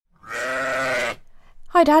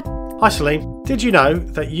Hi, Dad. Hi Celine. Did you know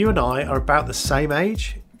that you and I are about the same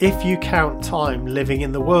age, if you count time living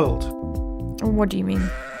in the world? What do you mean?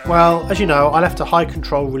 Well, as you know, I left a high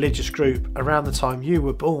control religious group around the time you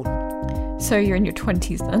were born. So you're in your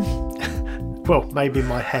 20s then? Well, maybe in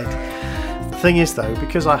my head. The thing is though,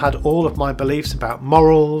 because I had all of my beliefs about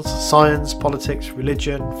morals, science, politics,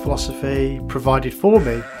 religion, philosophy provided for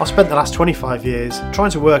me, I spent the last 25 years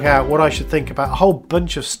trying to work out what I should think about a whole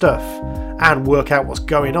bunch of stuff and work out what's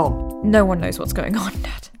going on. No one knows what's going on,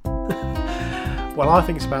 Dad. Well, I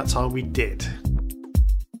think it's about time we did.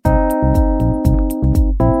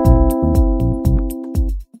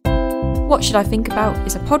 What Should I Think About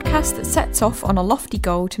is a podcast that sets off on a lofty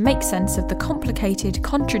goal to make sense of the complicated,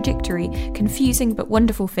 contradictory, confusing but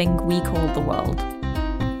wonderful thing we call the world.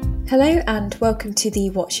 Hello and welcome to the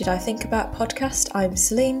What Should I Think About podcast. I'm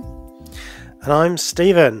Celine. And I'm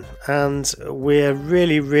Stephen, and we're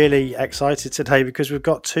really excited today because we've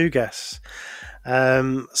got two guests.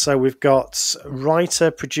 So we've got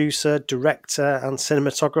writer, producer, director and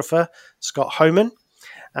cinematographer Scott Homan,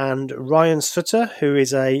 and Ryan Sutter, who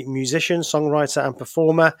is a musician, songwriter and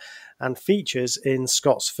performer and features in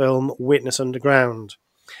Scott's film Witness Underground.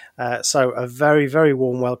 So a very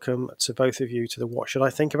warm welcome to both of you to the What Should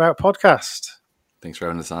I Think About podcast. Thanks for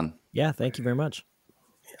having us on. Yeah, thank you very much.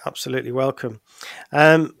 Absolutely welcome.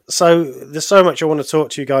 So there's so much I want to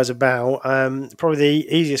talk to you guys about. Probably the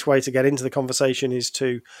easiest way to get into the conversation is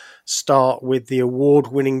to start with the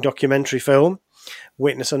award-winning documentary film,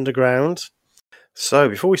 Witness Underground. So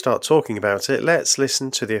before we start talking about it, let's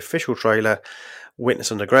listen to the official trailer,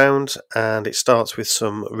 Witness Underground, and it starts with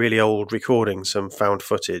some really old recording, some found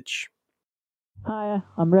footage. Hi,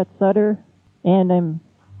 I'm Rhett Sutter, and I'm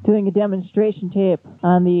doing a demonstration tape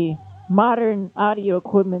on the modern audio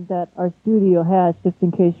equipment that our studio has, just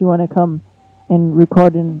in case you want to come and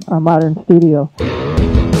record in our modern studio.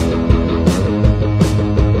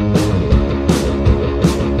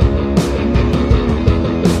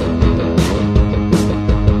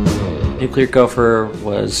 Nuclear Gopher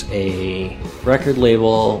was a record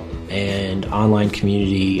label and online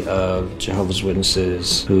community of Jehovah's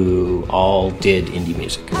Witnesses who all did indie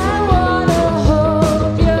music.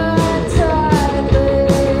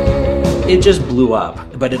 It just blew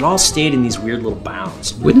up, but it all stayed in these weird little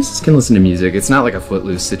bounds. Witnesses can listen to music. It's not like a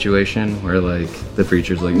Footloose situation where like the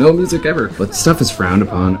preacher's like, no music ever. But stuff is frowned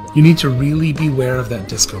upon. You need to really beware of that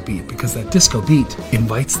disco beat, because that disco beat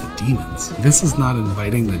invites the demons. This is not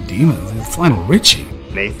inviting the demons, it's Lionel Richie.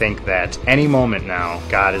 They think that any moment now,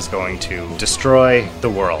 God is going to destroy the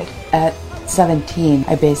world. At 17,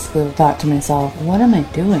 I basically thought to myself, what am I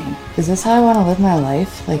doing? Is this how I want to live my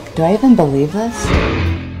life? Like, do I even believe this?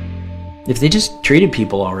 If they just treated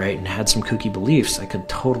people all right and had some kooky beliefs, I could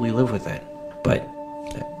totally live with it. But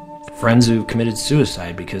friends who committed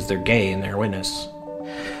suicide because they're gay and they're a witness,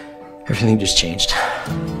 everything just changed.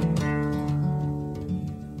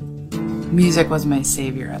 Music was my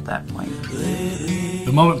savior at that point.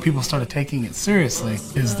 The moment people started taking it seriously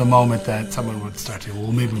is the moment that someone would start to,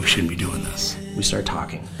 well, maybe we shouldn't be doing this. We started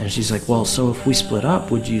talking, and she's like, well, so if we split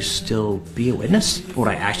up, would you still be a witness? What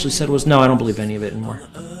I actually said was, no, I don't believe any of it anymore.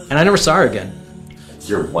 And I never saw her again.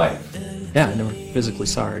 Your wife. Yeah, I never physically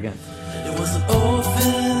saw her again. It was an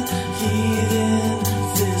orphan, heathen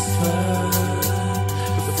fist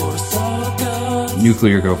fight. Before it's all gone.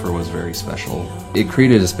 Nuclear Gopher was very special. It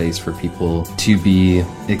created a space for people to be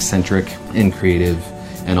eccentric and creative,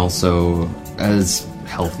 and also as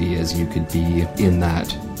healthy as you could be in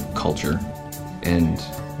that culture. And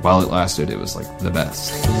while it lasted, it was like the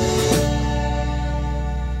best.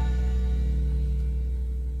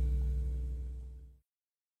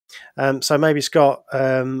 So maybe, Scott,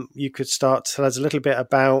 you could start to tell us a little bit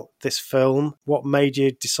about this film. What made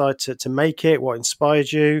you decide to make it? What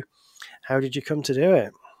inspired you? How did you come to do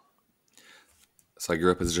it? So I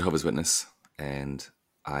grew up as a Jehovah's Witness, and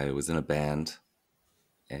I was in a band,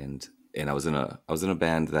 and I was in a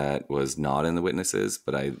band that was not in the Witnesses,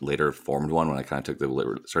 but I later formed one when I kind of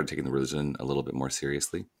started taking the religion a little bit more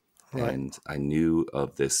seriously. Right. And I knew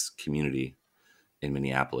of this community in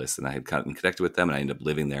Minneapolis, and I had gotten connected with them, and I ended up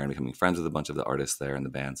living there and becoming friends with a bunch of the artists there and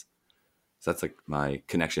the bands. So that's like my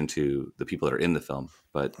connection to the people that are in the film.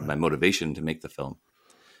 But my motivation to make the film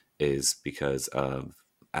is because of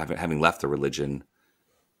having left the religion.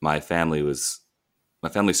 My family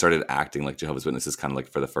started acting like Jehovah's Witnesses kind of like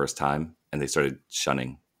for the first time, and they started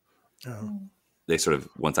shunning. Oh. They sort of,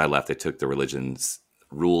 once I left, they took the religion's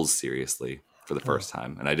rules seriously for the first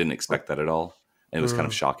time, and I didn't expect that at all. And it was kind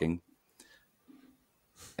of shocking.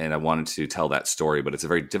 And I wanted to tell that story, but it's a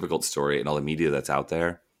very difficult story, and all the media that's out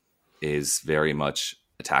there is very much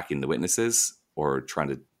attacking the Witnesses or trying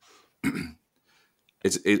to.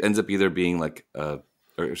 It ends up either being like, or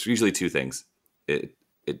it's usually two things. It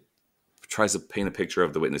tries to paint a picture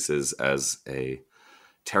of the witnesses as a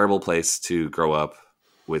terrible place to grow up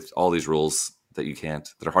with all these rules that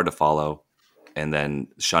are hard to follow, and then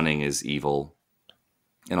shunning is evil.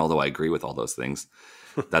 And although I agree with all those things,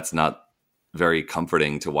 that's not very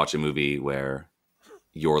comforting to watch a movie where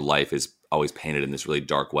your life is always painted in this really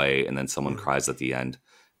dark way, and then someone cries at the end,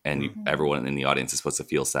 and everyone in the audience is supposed to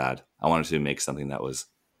feel sad. I wanted to make something that was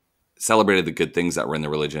celebrated the good things that were in the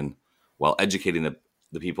religion while educating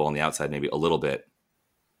the people on the outside maybe a little bit,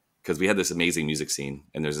 because we had this amazing music scene,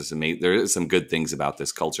 and there is some good things about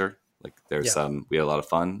this culture. Like we had a lot of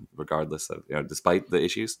fun regardless of, despite the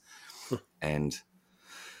issues. And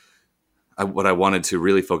what I wanted to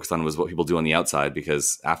really focus on was what people do on the outside,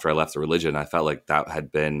 because after I left the religion, I felt like that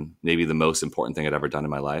had been maybe the most important thing I'd ever done in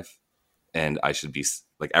my life. And I should be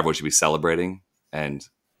like, everyone should be celebrating. And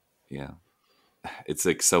it's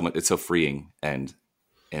like it's so freeing and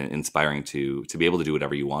inspiring to be able to do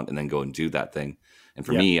whatever you want and then go and do that thing. And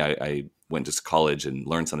for me, I went to college and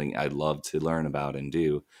learned something I loved to learn about and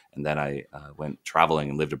do. And then I went traveling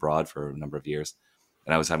and lived abroad for a number of years,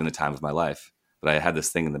 and I was having the time of my life. But I had this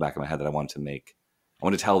thing in the back of my head that I wanted to make. I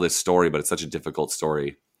want to tell this story, but it's such a difficult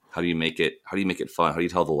story. How do you make it fun? How do you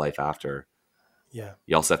tell the life after? Yeah.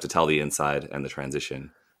 You also have to tell the inside and the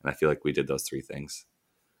transition. And I feel like we did those three things.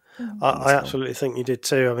 I absolutely think you did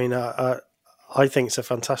too. I mean, I think it's a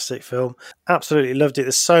fantastic film. Absolutely loved it.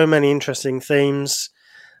 There's so many interesting themes.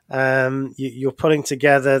 You're putting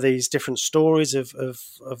together these different stories of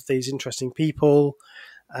these interesting people.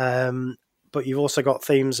 But you've also got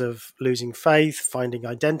themes of losing faith, finding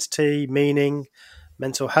identity, meaning,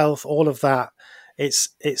 mental health, all of that. It's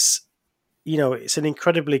an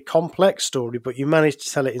incredibly complex story, but you managed to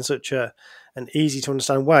tell it in such an easy to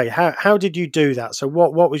understand way. How did you do that? So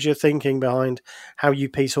what was your thinking behind how you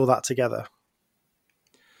piece all that together?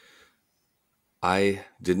 I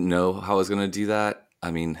didn't know how I was going to do that.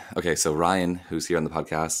 I mean, okay, so Ryan, who's here on the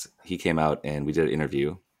podcast, he came out and we did an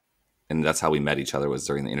interview. And that's how we met each other, was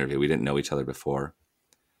during the interview. We didn't know each other before.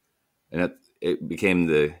 And it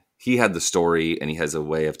became he had the story, and he has a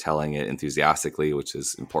way of telling it enthusiastically, which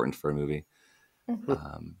is important for a movie.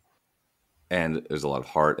 Mm-hmm. And there's a lot of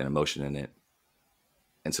heart and emotion in it.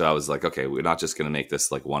 And so I was like, okay, we're not just going to make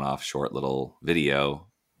this like one-off short little video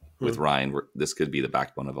with Ryan. This could be the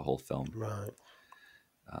backbone of a whole film. Right.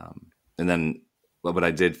 And then, but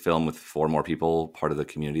I did film with 4 more people, part of the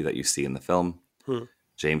community that you see in the film.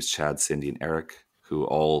 James, Chad, Cindy, and Eric, who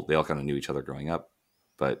they all kind of knew each other growing up.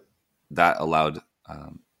 But that allowed,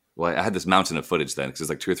 I had this mountain of footage then, because it was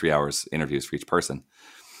like 2 or 3 hours interviews for each person.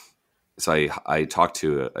 So I talked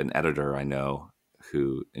to an editor I know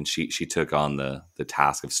and she took on the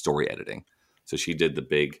task of story editing. So she did the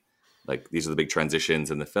big, like, these are the big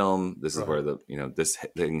transitions in the film. This is where this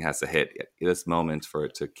thing has to hit at this moment for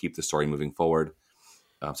it to keep the story moving forward.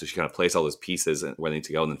 So she kind of placed all those pieces where they need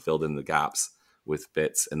to go and then filled in the gaps with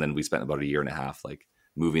bits. And then we spent about 1.5 years like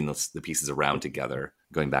moving the pieces around together,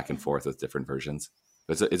 going back and forth with different versions.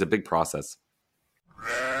 But it's a big process.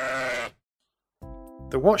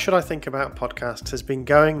 The What Should I Think About podcast has been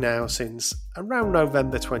going now since around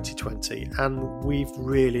November 2020, and we've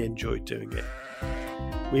really enjoyed doing it.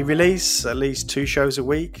 We release at least 2 shows a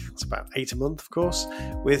week. It's about 8 a month, of course,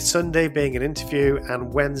 with Sunday being an interview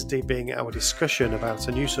and Wednesday being our discussion about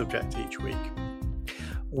a new subject each week.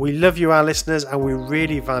 We love you, our listeners, and we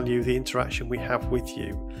really value the interaction we have with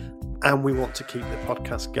you, and we want to keep the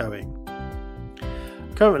podcast going.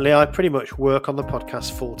 Currently, I pretty much work on the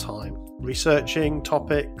podcast full-time, researching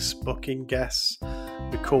topics, booking guests,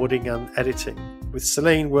 recording and editing, with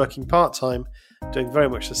Celine working part-time, doing very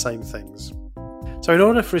much the same things. So in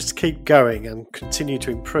order for us to keep going and continue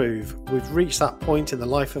to improve, we've reached that point in the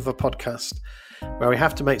life of a podcast where we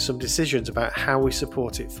have to make some decisions about how we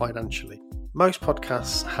support it financially. Most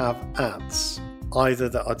podcasts have ads, either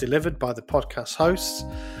that are delivered by the podcast hosts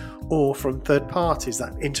or from third parties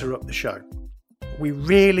that interrupt the show. We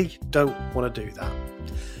really don't want to do that.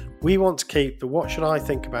 We want to keep the What Should I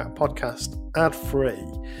Think About podcast ad-free.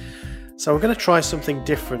 So we're going to try something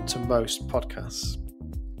different to most podcasts.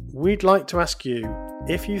 We'd like to ask you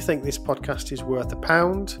if you think this podcast is worth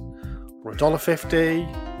 £1 or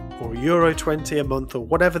 $1.50 or €1.20 a month, or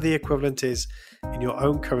whatever the equivalent is in your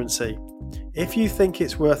own currency. If you think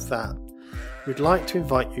it's worth that, we'd like to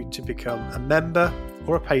invite you to become a member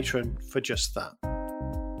or a patron for just that.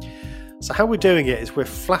 So how we're doing it is we're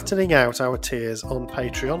flattening out our tiers on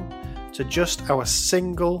Patreon to just our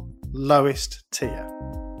single lowest tier,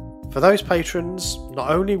 For those patrons,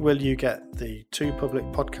 not only will you get the 2 public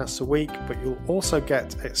podcasts a week, but you'll also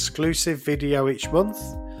get exclusive video each month,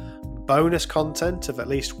 bonus content of at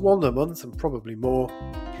least 1 a month and probably more,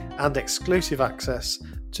 and exclusive access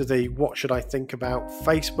to the What Should I Think About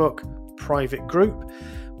Facebook private group,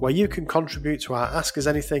 where you can contribute to our Ask Us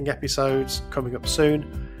Anything episodes coming up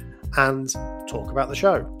soon and talk about the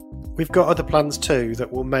show. We've got other plans too that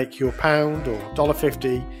will make your £1 or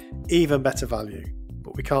 $1.50 even better value,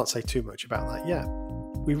 but we can't say too much about that yet.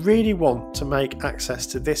 We really want to make access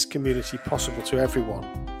to this community possible to everyone,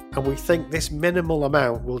 and we think this minimal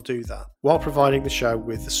amount will do that, while providing the show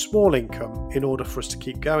with a small income in order for us to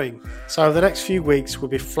keep going. So over the next few weeks, we'll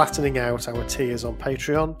be flattening out our tiers on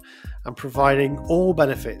Patreon and providing all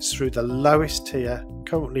benefits through the lowest tier,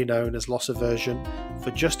 currently known as Loss Aversion,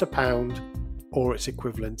 for just £1 or its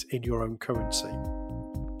equivalent in your own currency.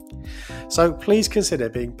 So please consider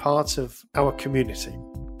being part of our community.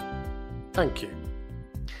 Thank you.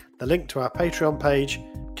 The link to our Patreon page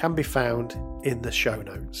can be found in the show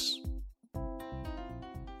notes.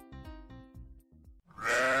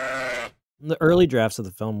 The early drafts of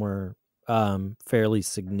the film were fairly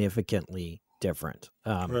significantly different.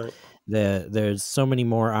 Right. There's so many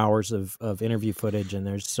more hours of interview footage, and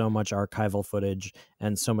there's so much archival footage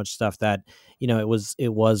and so much stuff that, you know,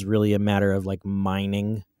 it was really a matter of like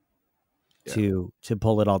mining to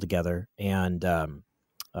pull it all together. And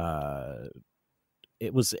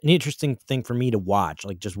it was an interesting thing for me to watch.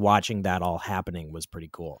 Like, just watching that all happening was pretty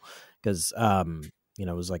cool, because you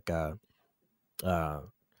know, it was like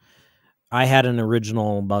I had an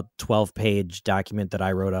original about 12-page document that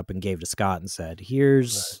I wrote up and gave to Scott and said,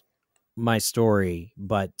 here's my story,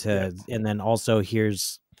 but and then also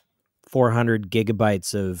here's 400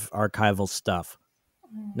 gigabytes of archival stuff.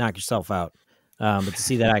 Knock yourself out. But to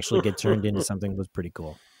see that actually get turned into something was pretty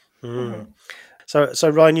cool. Mm. So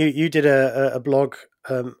Ryan, you did a blog,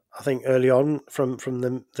 I think early on from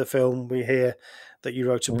the film. We hear that you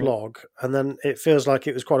wrote a blog, and then it feels like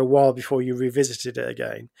it was quite a while before you revisited it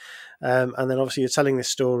again. And then obviously you're telling this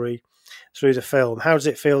story through the film. How does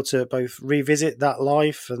it feel to both revisit that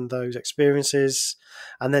life and those experiences,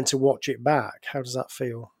 and then to watch it back? How does that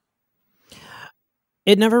feel?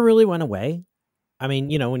 It never really went away. I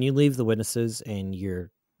mean, you know, when you leave the Witnesses and you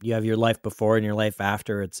have your life before and your life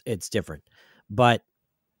after, it's different. But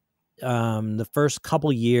the first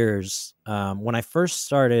couple years, when I first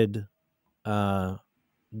started down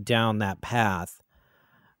that path,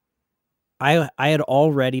 I had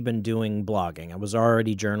already been doing blogging. I was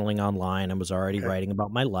already journaling online. I was already writing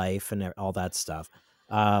about my life and all that stuff.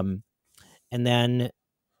 And then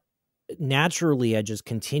naturally, I just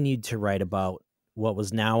continued to write about what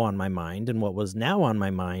was now on my mind. And what was now on my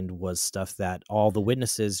mind was stuff that all the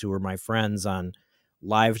Witnesses who were my friends on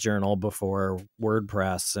LiveJournal before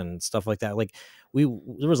WordPress and stuff like that. Like, there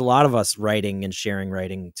was a lot of us writing and sharing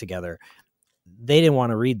writing together. They didn't want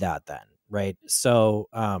to read that then. Right. So,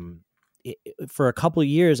 for a couple of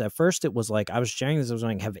years, at first it was like, I was sharing this. I was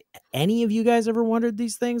like, have any of you guys ever wondered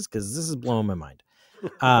these things? Cause this is blowing my mind.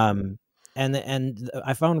 And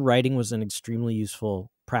I found writing was an extremely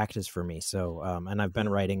useful practice for me. So, and I've been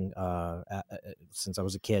writing, since I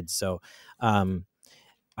was a kid. So,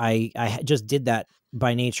 I just did that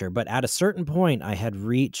by nature, but at a certain point I had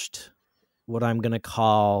reached what I'm going to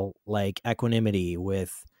call like equanimity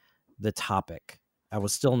with the topic. I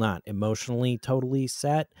was still not emotionally totally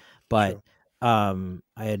set, but I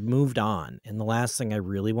had moved on. And the last thing I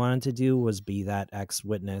really wanted to do was be that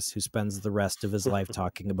ex-witness who spends the rest of his life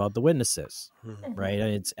talking about the Witnesses.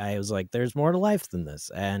 Right. I was like, there's more to life than this.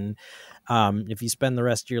 And if you spend the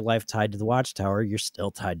rest of your life tied to the Watchtower, you're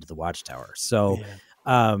still tied to the Watchtower. So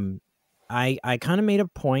I kind of made a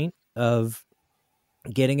point of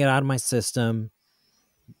getting it out of my system,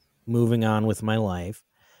 moving on with my life.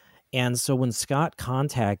 And so when Scott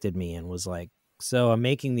contacted me and was like, so I'm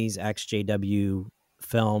making these XJW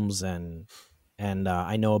films and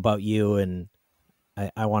I know about you and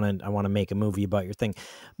I want to make a movie about your thing.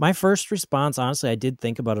 My first response, honestly, I did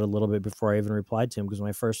think about it a little bit before I even replied to him, because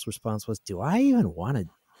my first response was, do I even want to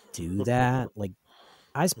do that? Like,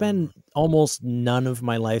 I spend almost none of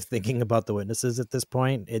my life thinking about the Witnesses at this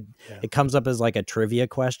point. It comes up as like a trivia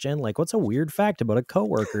question. Like, what's a weird fact about a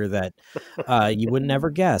coworker that you would never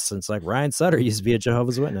guess? And it's like, Ryan Sutter used to be a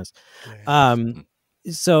Jehovah's Witness.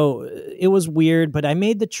 So it was weird, but I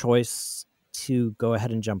made the choice to go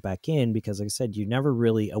ahead and jump back in because, like I said, you're never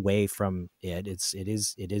really away from it. It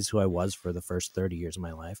is who I was for the first 30 years of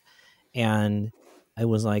my life. And I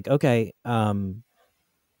was like, okay,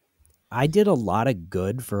 I did a lot of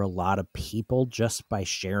good for a lot of people just by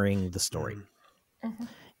sharing the story.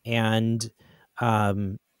 And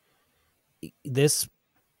this,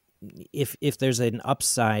 if there's an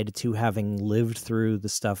upside to having lived through the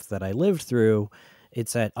stuff that I lived through,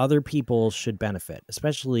 it's that other people should benefit,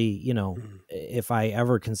 especially, you know, if I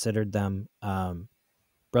ever considered them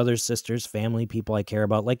brothers, sisters, family, people I care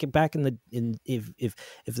about. Like back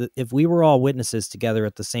if we were all witnesses together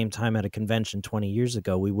at the same time at a convention 20 years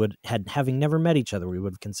ago, we would having never met each other, we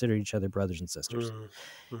would have considered each other brothers and sisters.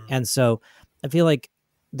 And so I feel like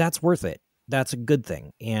that's worth it. That's a good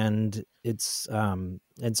thing. And it's and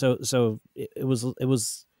so it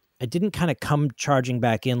was I didn't kind of come charging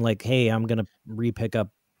back in like, hey, I'm going to re-pick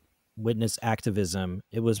up witness activism.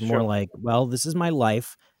 It was more like, well, this is my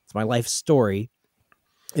life. It's my life story.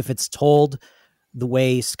 If it's told the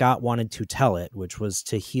way Scott wanted to tell it, which was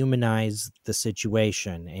to humanize the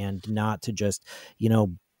situation and not to just, you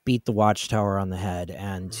know, beat the watchtower on the head,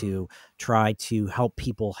 and to try to help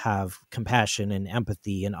people have compassion and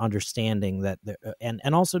empathy and understanding that, and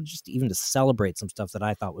also just even to celebrate some stuff that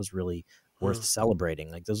I thought was really worth celebrating.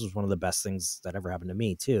 Like this was one of the best things that ever happened to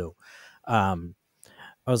me too. I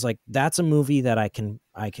was like, that's a movie that I can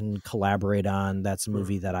collaborate on. That's a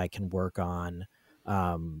movie that I can work on.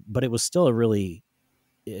 But it was still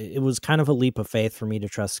it was kind of a leap of faith for me to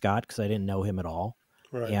trust Scott because I didn't know him at all.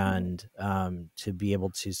 Right. And to be able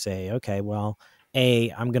to say, okay, well,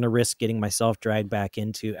 I'm going to risk getting myself dragged back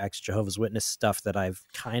into ex-Jehovah's Witness stuff that I've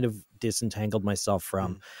kind of disentangled myself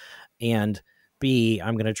from. And B,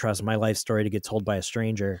 I'm going to trust my life story to get told by a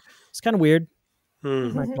stranger. It's kind of weird.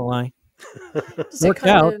 I'm not going to lie. Worked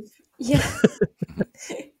out. Yeah.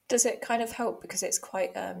 Does it kind of help because it's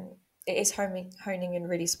quite... it is honing in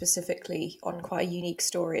really specifically on quite a unique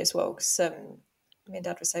story as well. Because me and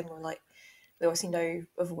Dad were saying, we obviously know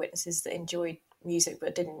other witnesses that enjoyed music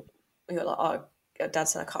but didn't. We were like, Dad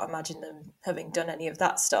said, I can't imagine them having done any of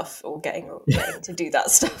that stuff or getting to do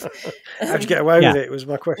that stuff. How'd you get away with it? Was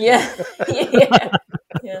my question. Yeah.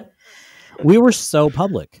 We were so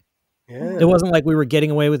public. Yeah. It wasn't like we were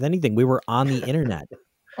getting away with anything. We were on the internet.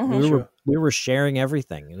 We were sharing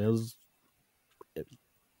everything, and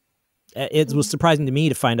it was surprising to me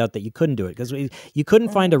to find out that you couldn't do it because you couldn't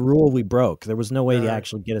find a rule we broke. There was no way to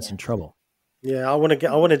actually get us in trouble. Yeah, I want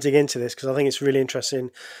to dig into this because I think it's a really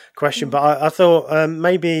interesting question. But I thought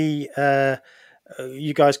maybe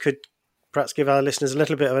you guys could perhaps give our listeners a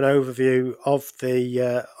little bit of an overview of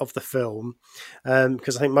the film,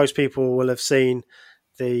 because I think most people will have seen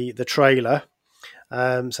the trailer,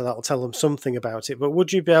 so that will tell them something about it. But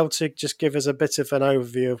would you be able to just give us a bit of an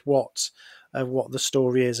overview of what the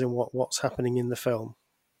story is and what's happening in the film?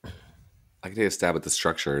 I can take a stab at the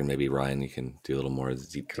structure, and maybe Ryan, you can do a little more of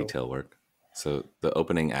the detail work. So the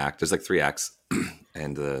opening act, there's like 3 acts,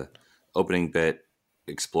 and the opening bit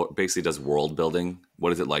basically does world building.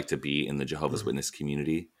 What is it like to be in the Jehovah's Witness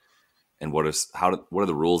community, and what are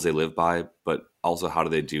the rules they live by? But also, how do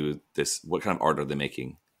they do this? What kind of art are they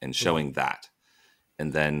making, and showing that?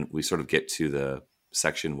 And then we sort of get to the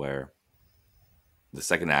section where the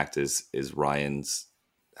second act is Ryan's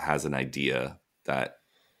has an idea that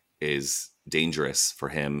is dangerous for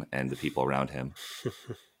him and the people around him.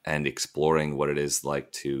 And exploring what it is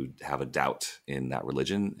like to have a doubt in that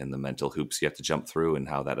religion and the mental hoops you have to jump through and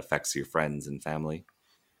how that affects your friends and family.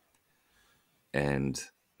 And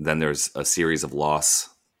then there's a series of loss.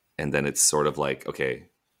 And then it's sort of like, okay,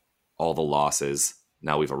 all the losses,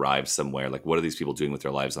 now we've arrived somewhere. Like, what are these people doing with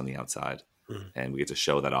their lives on the outside? And we get to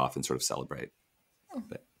show that off and sort of celebrate.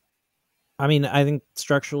 But, I mean, I think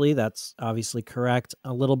structurally that's obviously correct.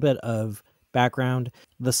 A little bit of background.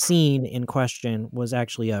 The scene in question was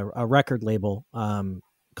actually a record label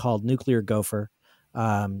called Nuclear Gopher.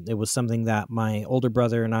 It was something that my older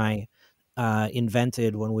brother and I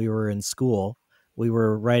invented when we were in school. We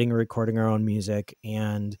were writing and recording our own music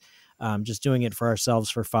and just doing it for ourselves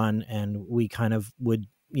for fun. And we kind of would,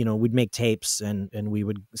 we'd make tapes and we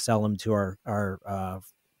would sell them to our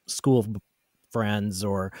school friends,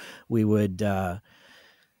 or we'd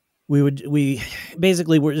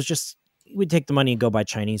take the money and go buy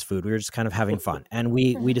Chinese food. We were just kind of having fun. And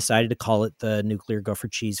we decided to call it the Nuclear Gopher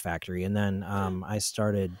Cheese Factory. And then I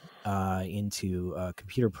started into a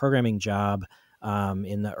computer programming job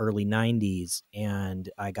in the early 90s. And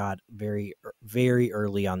I got very, very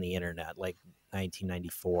early on the internet, like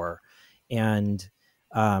 1994. And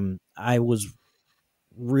I was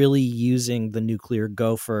really using the Nuclear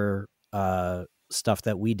Gopher stuff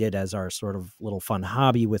that we did as our sort of little fun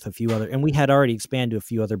hobby with a few other, and we had already expanded to a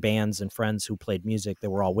few other bands and friends who played music that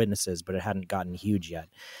were all witnesses, but it hadn't gotten huge yet.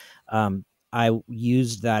 I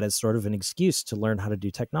used that as sort of an excuse to learn how to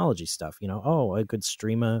do technology stuff. I could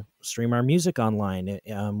stream our music online.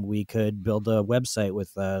 We could build a website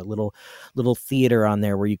with a little theater on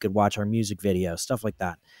there where you could watch our music video, stuff like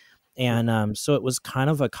that. And so it was kind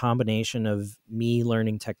of a combination of me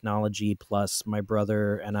learning technology plus my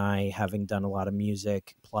brother and I having done a lot of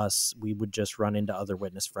music, plus we would just run into other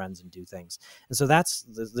Witness friends and do things. And so that's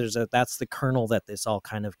the kernel that this all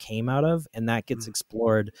kind of came out of, and that gets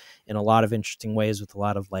explored in a lot of interesting ways with a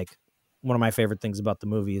lot of, like, one of my favorite things about the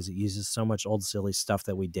movie is it uses so much old silly stuff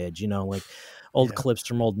that we did, like old clips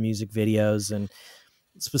from old music videos, and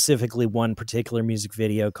specifically one particular music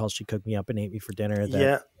video called "She Cooked Me Up and Ate Me for Dinner."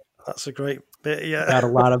 That's a great bit. Yeah, got a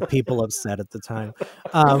lot of people upset at the time,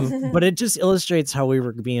 but it just illustrates how we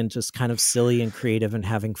were being just kind of silly and creative and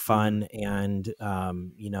having fun. And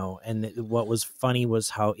and what was funny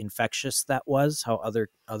was how infectious that was. How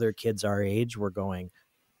other kids our age were going,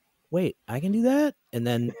 "Wait, I can do that!" And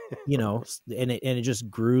then and it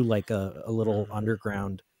just grew like a little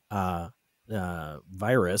underground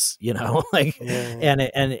virus,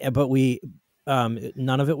 but we.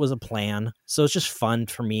 None of it was a plan, so it's just fun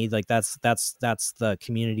for me. Like that's the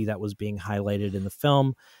community that was being highlighted in the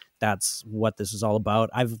film. That's what this is all about.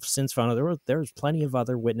 I've since found out there's plenty of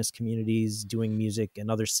other Witness communities doing music and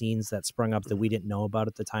other scenes that sprung up that we didn't know about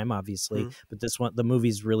at the time, obviously. But the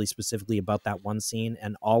movie's really specifically about that one scene,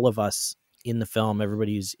 and all of us in the film,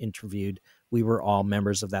 everybody who's interviewed, we were all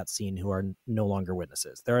members of that scene who are no longer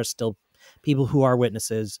witnesses. There are still people who are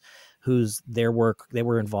witnesses whose their work they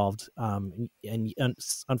were involved, and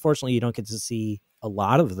unfortunately you don't get to see a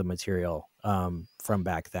lot of the material from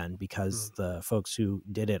back then because the folks who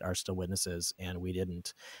did it are still witnesses and we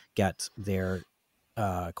didn't get their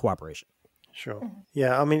cooperation. Sure.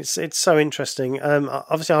 Yeah, I mean it's so interesting.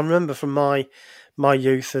 Obviously I remember from my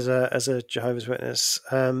youth as a Jehovah's Witness,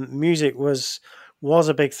 music was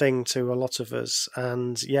a big thing to a lot of us,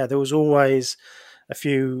 and there was always a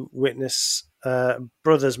few Witness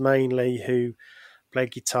brothers mainly who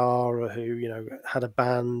played guitar or who had a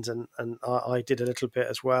band, and I did a little bit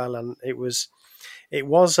as well, and it was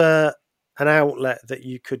an outlet that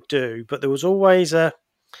you could do, but there was always a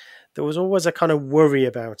kind of worry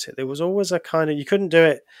about it. There was always a kind of, you couldn't do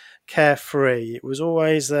it carefree. It was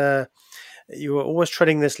always you were always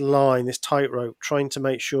treading this line, this tightrope, trying to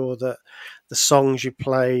make sure that the songs you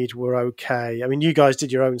played were okay. I mean, you guys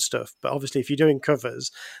did your own stuff, but obviously if you're doing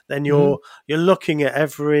covers, then you're looking at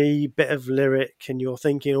every bit of lyric and you're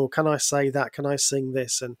thinking, oh, can I say that? Can I sing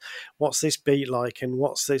this? And what's this beat like? And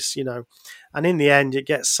what's this, and in the end it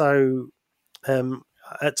gets so,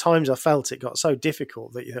 at times I felt it got so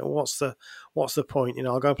difficult that you think, what's the point?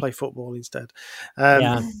 I'll go and play football instead.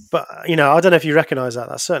 But I don't know if you recognize that.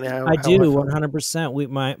 That's certainly how I do.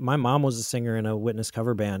 100%. My mom was a singer in a Witness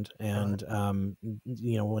cover band, and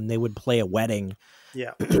when they would play a wedding,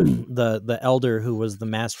 the elder who was the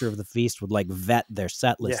master of the feast would like vet their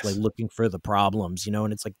set list, like looking for the problems,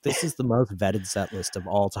 and it's like, this is the most vetted set list of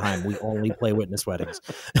all time. We only play Witness weddings.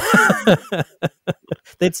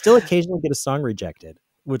 They'd still occasionally get a song rejected,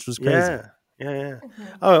 which was crazy. Yeah.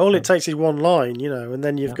 Oh, all it takes is one line, and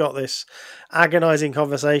then you've got this agonizing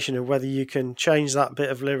conversation of whether you can change that bit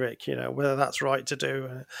of lyric, whether that's right to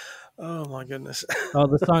do. Oh my goodness.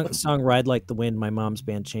 The song "Ride Like the Wind," my mom's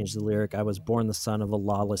band changed the lyric. I was born the son of a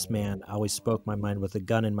lawless man. I always spoke my mind with a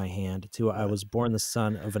gun in my hand. To I was born the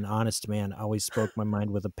son of an honest man. I always spoke my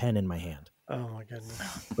mind with a pen in my hand. Oh my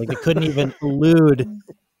goodness. Like, it couldn't even allude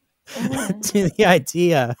to the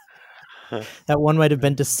idea that one might have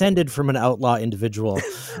been descended from an outlaw individual.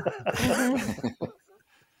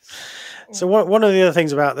 So one of the other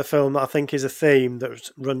things about the film that I think is a theme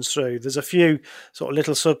that runs through, there's a few sort of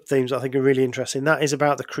little sub-themes that I think are really interesting. That is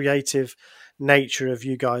about the creative nature of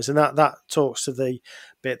you guys. And that talks to the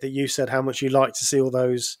bit that you said, how much you like to see all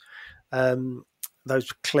those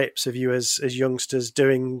clips of you as youngsters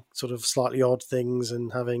doing sort of slightly odd things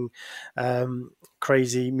and having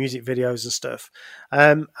crazy music videos and stuff.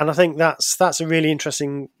 And I think that's a really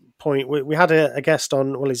interesting point. We had a guest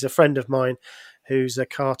on, well, he's a friend of mine who's a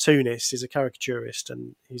cartoonist, he's a caricaturist,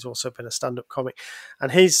 and he's also been a stand-up comic.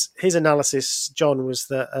 And his analysis, John, was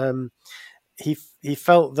that he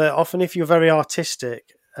felt that often if you're very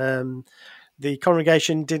artistic, the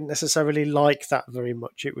congregation didn't necessarily like that very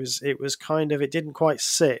much. It was kind of, it didn't quite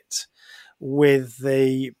sit with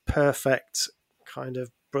the perfect kind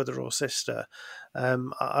of brother or sister.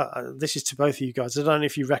 This is to both of you guys. I don't know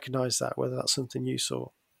if you recognise that, whether that's something you saw.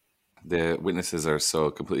 The witnesses are so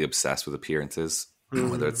completely obsessed with appearances,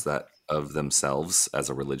 whether it's that of themselves as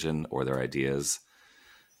a religion or their ideas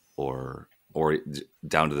or or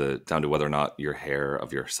down to whether or not your hair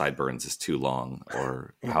of your sideburns is too long,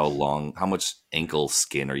 or how much ankle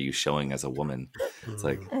skin are you showing as a woman? It's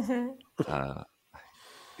like,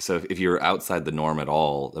 so if you're outside the norm at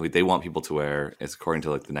all, I mean, they want people to wear, it's according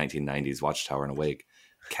to like the 1990s Watchtower and Awake,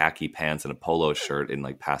 khaki pants and a polo shirt in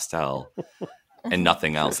like pastel and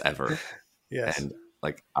nothing else ever. Yes. And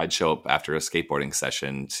like I'd show up after a skateboarding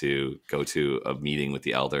session to go to a meeting with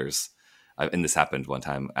the elders. And this happened one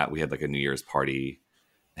time. We had like a New Year's party,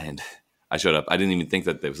 and I showed up. I didn't even think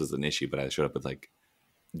that this was an issue, but I showed up with like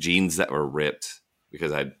jeans that were ripped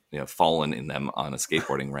because I'd fallen in them on a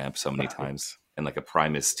skateboarding ramp so many times, and like a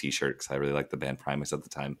Primus t-shirt because I really liked the band Primus at the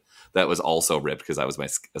time. That was also ripped because that was my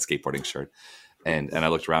a skateboarding shirt. And I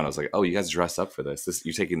looked around. I was like, "Oh, you guys dressed up for this.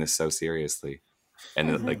 You're taking this so seriously."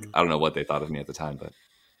 And like I don't know what they thought of me at the time, but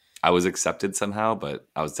I was accepted somehow, but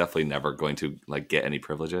I was definitely never going to like get any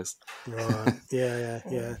privileges. Right. Yeah.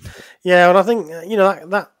 And I think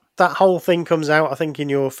that whole thing comes out, I think, in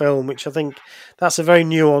your film, which I think that's a very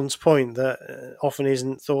nuanced point that often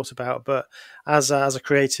isn't thought about. But as a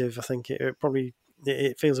creative, I think it probably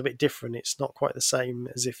feels a bit different. It's not quite the same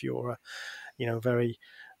as if you're a very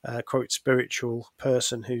quote spiritual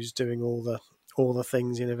person who's doing all the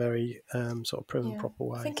things in a very sort of prim and proper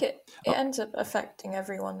way. I think it ends up affecting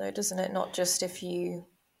everyone though, doesn't it? Not just if you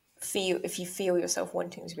feel yourself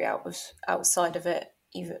wanting to be outside of it,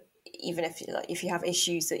 even if you have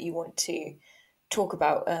issues that you want to talk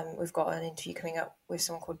about. We've got an interview coming up with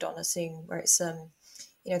someone called Donna soon, where it's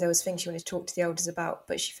there was things she wanted to talk to the elders about,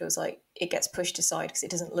 but she feels like it gets pushed aside because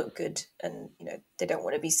it doesn't look good, and they don't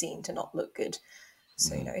want to be seen to not look good.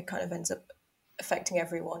 So it kind of ends up affecting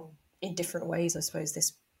everyone in different ways, I suppose.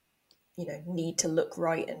 This need to look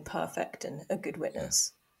right and perfect and a good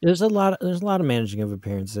witness. There's a lot of managing of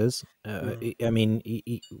appearances. I mean,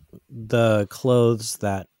 the clothes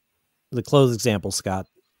example Scott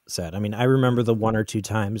said. I mean, I remember the one or two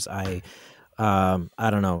times I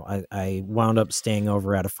don't know. I wound up staying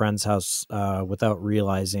over at a friend's house without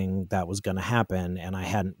realizing that was going to happen, and I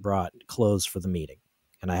hadn't brought clothes for the meeting,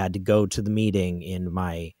 and I had to go to the meeting in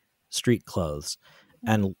my street clothes,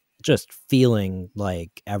 and just feeling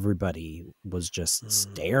like everybody was just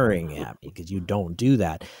staring at me because you don't do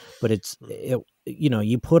that. But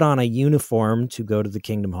you put on a uniform to go to the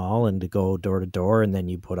Kingdom Hall and to go door to door, and then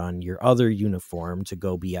you put on your other uniform to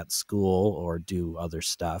go be at school or do other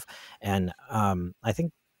stuff. And I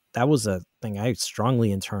think that was a thing I strongly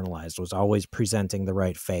internalized, was always presenting the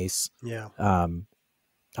right face. Yeah.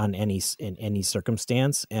 In any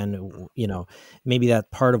circumstance. And maybe that's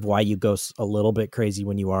part of why you go a little bit crazy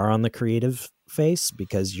when you are on the creative face,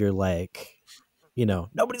 because you're like,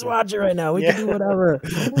 nobody's watching right now, we can do whatever.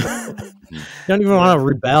 You don't even want to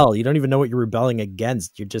rebel. You don't even know what you're rebelling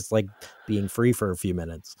against. You're just like being free for a few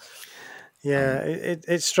minutes.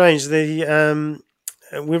 It's strange.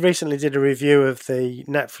 We recently did a review of the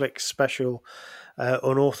Netflix special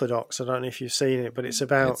Unorthodox. I don't know if you've seen it, but it's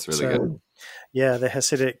about it's really good. The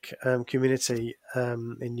Hasidic community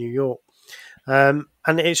in New York.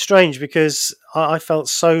 And it's strange because I felt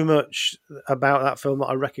so much about that film that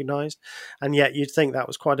I recognised, and yet you'd think that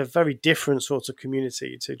was quite a very different sort of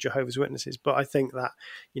community to Jehovah's Witnesses. But I think that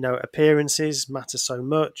appearances matter so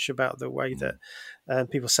much about the way that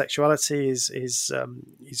people's sexuality is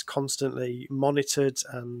constantly monitored,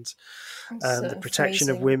 and the protection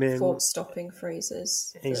of women. Thought-stopping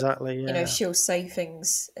phrases. Exactly. That, she'll say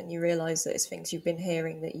things, and you realise that it's things you've been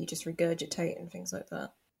hearing that you just regurgitate and things like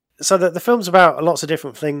that. So the film's about lots of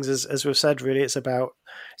different things, as we've said. Really, it's about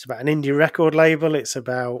an indie record label. It's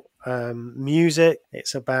about music.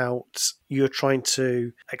 It's about you're trying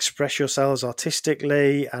to express yourselves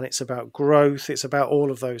artistically, and it's about growth. It's about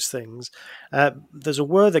all of those things. There's a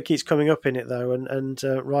word that keeps coming up in it, though, and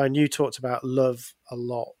Ryan, you talked about love a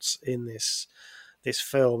lot in this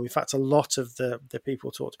film. In fact, a lot of the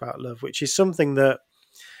people talked about love, which is something that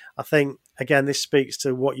I think, again, this speaks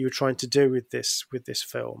to what you were trying to do with this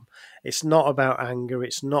film. It's not about anger.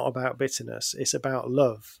 It's not about bitterness. It's about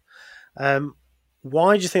love.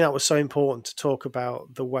 Why do you think that was so important to talk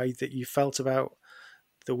about the way that you felt about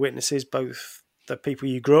the witnesses, both the people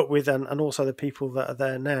you grew up with and also the people that are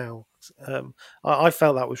there now? I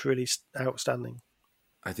felt that was really outstanding.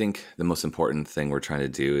 I think the most important thing we're trying to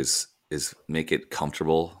do is make it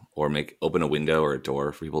comfortable, or open a window or a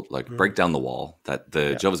door for people, like break down the wall that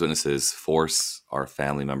the Jehovah's Witnesses force our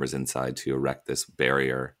family members inside to erect this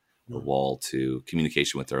barrier or wall to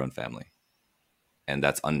communication with their own family. And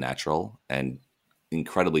that's unnatural and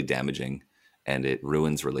incredibly damaging, and it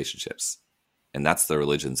ruins relationships. And that's the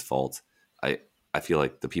religion's fault. I feel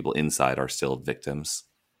like the people inside are still victims,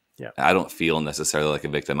 Yeah. I don't feel necessarily like a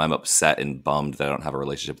victim. I'm upset and bummed that I don't have a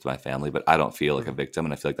relationship with my family, but I don't feel like a victim.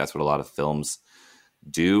 And I feel like that's what a lot of films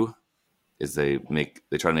do, is they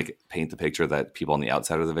try to paint the picture that people on the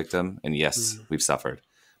outside are the victim. And yes, we've suffered.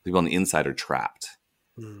 People on the inside are trapped,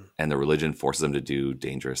 and the religion forces them to do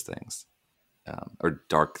dangerous things, or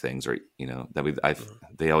dark things, or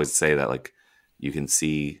they always say that, like, you can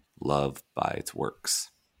see love by its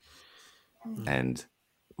works, and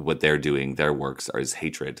what they're doing, their works is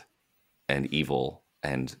hatred and evil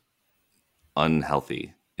and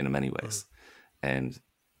unhealthy in many ways. And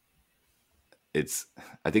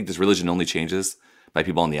I think this religion only changes by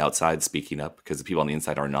people on the outside speaking up, because the people on the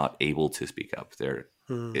inside are not able to speak up.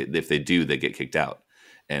 If they do, they get kicked out,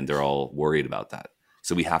 and they're all worried about that.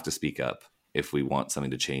 So we have to speak up if we want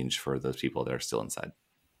something to change for those people that are still inside.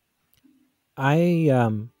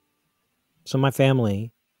 So my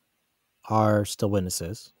family are still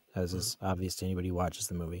witnesses, as is obvious to anybody who watches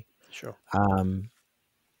the movie. Sure.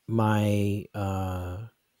 My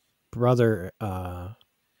brother,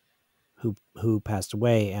 who passed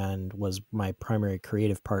away and was my primary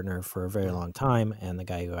creative partner for a very long time, and the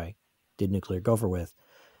guy who I did Nuclear Gopher with,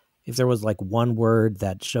 if there was like one word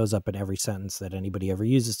that shows up in every sentence that anybody ever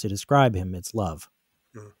uses to describe him, it's love.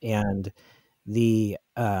 And the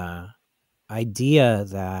idea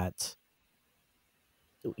that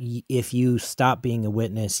if you stop being a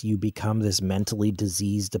witness, you become this mentally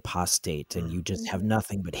diseased apostate, and you just have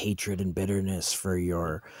nothing but hatred and bitterness for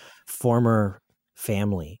your former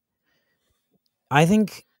family. I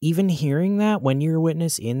think even hearing that when you're a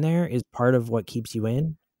witness in there is part of what keeps you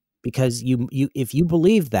in, because you if you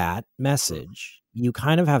believe that message, you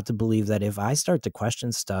kind of have to believe that if I start to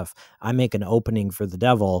question stuff, I make an opening for the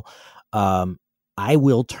devil. I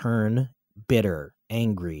will turn bitter,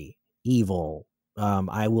 angry, evil.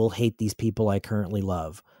 I will hate these people I currently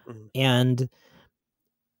love. And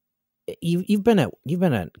you've been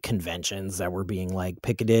at conventions that were being like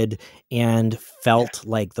picketed and felt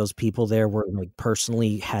like those people there were like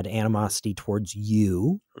personally had animosity towards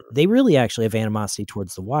you. They really actually have animosity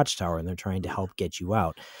towards the Watchtower, and they're trying to help get you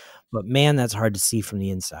out. But man, that's hard to see from the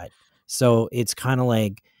inside. So it's kind of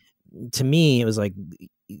like, to me, it was like,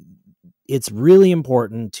 it's really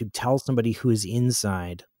important to tell somebody who is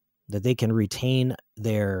inside that they can retain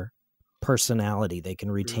their personality, they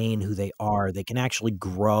can retain who they are, they can actually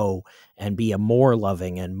grow and be a more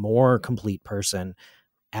loving and more complete person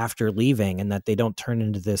after leaving, and that they don't turn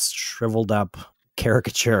into this shriveled up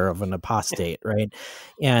caricature of an apostate, right?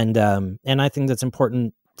 And I think that's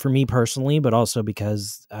important for me personally, but also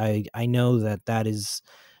because I know that is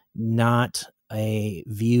not a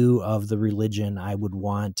view of the religion I would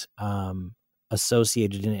want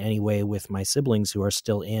associated in any way with my siblings who are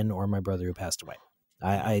still in, or my brother who passed away.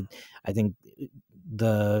 I think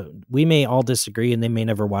we may all disagree, and they may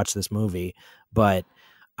never watch this movie, but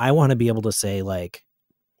I want to be able to say, like,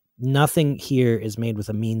 nothing here is made with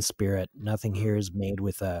a mean spirit. Nothing here is made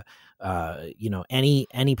with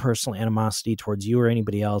any personal animosity towards you or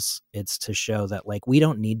anybody else. It's to show that, like, we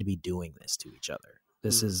don't need to be doing this to each other.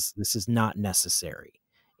 This is not necessary.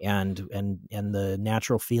 And the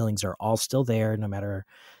natural feelings are all still there, no matter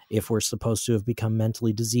if we're supposed to have become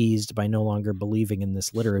mentally diseased by no longer believing in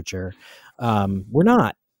this literature. We're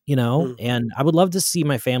not, and I would love to see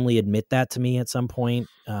my family admit that to me at some point.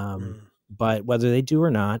 But whether they do or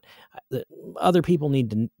not, other people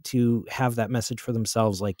need to have that message for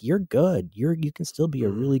themselves. Like, you're good. You can still be a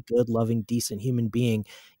really good, loving, decent human being,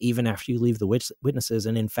 even after you leave the witnesses.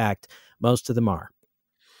 And in fact, most of them are.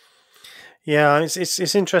 Yeah,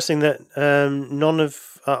 it's interesting that none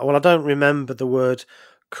of I don't remember the word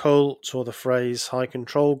cult or the phrase high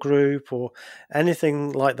control group or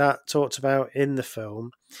anything like that talked about in the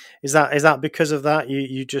film. Is that because of that?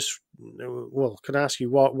 You just, well, can I ask you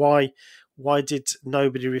why did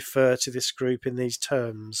nobody refer to this group in these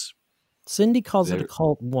terms? We calls it a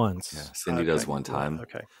cult once. Yeah, Cindy does one time.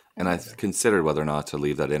 Okay. And I considered whether or not to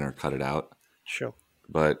leave that in or cut it out. Sure.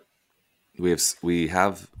 But we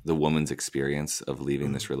have the woman's experience of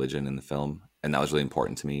leaving this religion in the film, and that was really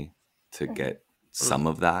important to me to get some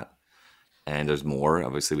of that. And there's more.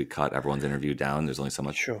 Obviously, we cut everyone's interview down. There's only so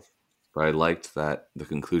much. Sure. But I liked that the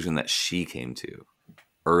conclusion that she came to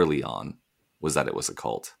early on was that it was a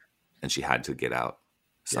cult, and she had to get out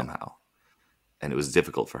somehow. And it was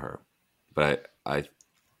difficult for her. But I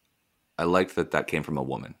liked that came from a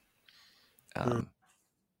woman.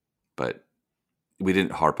 But we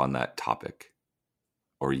didn't harp on that topic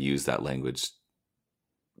or use that language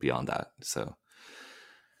beyond that. So,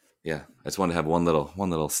 yeah, I just wanted to have one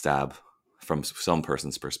little stab from some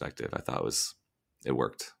person's perspective. I thought it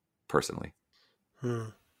worked personally.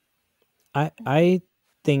 I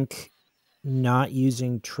think not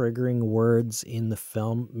using triggering words in the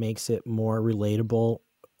film makes it more relatable.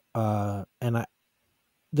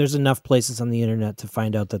 There's enough places on the internet to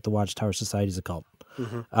find out that the Watchtower Society is a cult.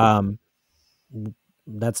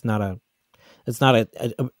 That's not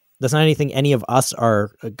anything any of us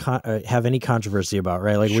are have any controversy about,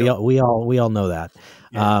 right? Like Sure. we all know that.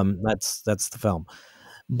 Yeah. That's the film.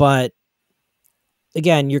 But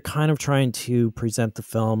again, you're kind of trying to present the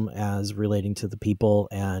film as relating to the people,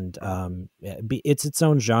 and it's its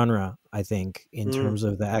own genre, I think, in terms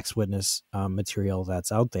of the Ex-Witness material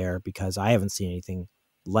that's out there, because I haven't seen anything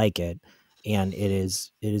like it, and it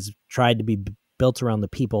is tried to be built around the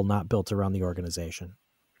people, not built around the organization.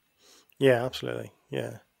 Yeah, absolutely.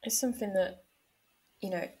 Yeah. It's something that,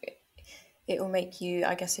 it will make you,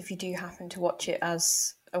 I guess, if you do happen to watch it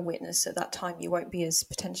as a witness at that time, you won't be as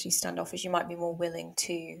potentially standoffish. You might be more willing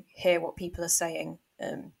to hear what people are saying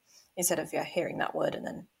instead of hearing that word and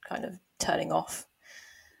then kind of turning off.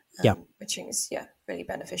 Which is really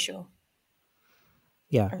beneficial.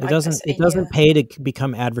 Yeah, And it I doesn't guess, pay to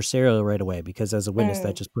become adversarial right away, because as a witness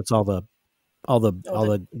that just puts all the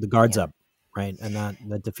guards up, right, and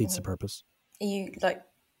that defeats the purpose. Are you,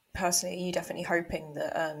 personally, are you definitely hoping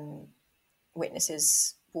that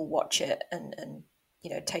witnesses will watch it and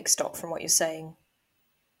take stock from what you're saying?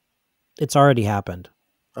 It's already happened.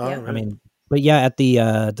 Oh, Yeah. really? I mean, but yeah, at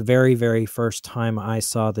the very, very first time I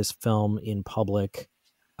saw this film in public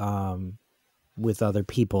with other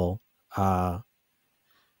people,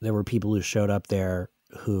 there were people who showed up there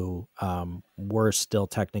who were still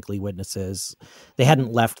technically witnesses. They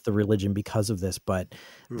hadn't left the religion because of this, but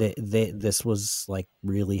this was like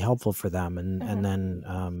really helpful for them. And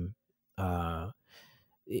then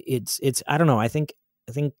it's I don't know. I think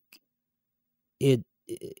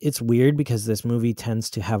it's weird because this movie tends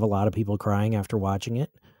to have a lot of people crying after watching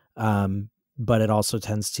it, but it also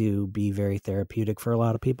tends to be very therapeutic for a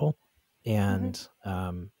lot of people. And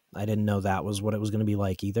I didn't know that was what it was going to be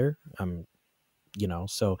like either.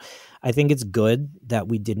 So I think it's good that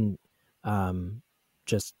we didn't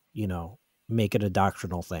just make it a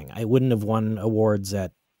doctrinal thing. I wouldn't have won awards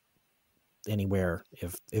at anywhere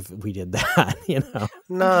if we did that.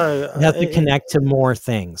 No, you have to connect to more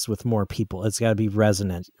things with more people. It's got to be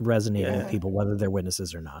resonating with people, whether they're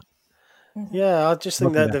witnesses or not. Yeah, I just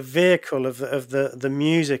think that the vehicle of the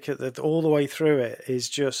music all the way through it is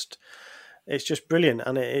just brilliant,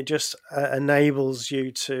 and it just enables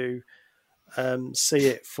you to see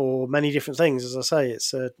it for many different things. As I say,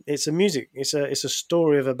 it's a music, it's a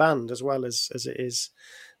story of a band as well as it is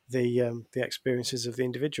the experiences of the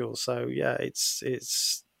individual. So yeah,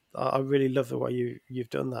 it's I really love the way you've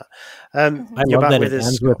done that. I love that it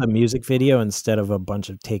ends with a music video instead of a bunch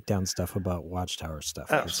of takedown stuff about Watchtower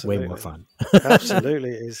stuff. Absolutely. It's way more fun. Absolutely,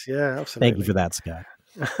 it is. Yeah, absolutely. Thank you for that, Scott.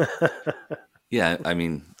 Yeah, I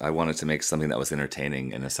mean, I wanted to make something that was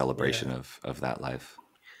entertaining and a celebration of that life.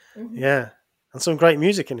 Yeah, and some great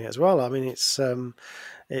music in it as well. I mean, it's the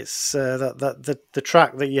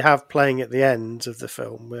track that you have playing at the end of the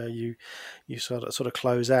film where you sort of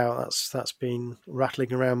close out. That's been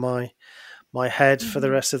rattling around my head for the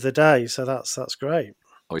rest of the day. So that's great.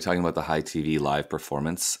 Are we talking about the High TV live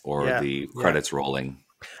performance or the credits rolling?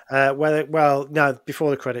 No, before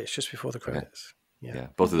the credits, just before the credits. Okay. Yeah,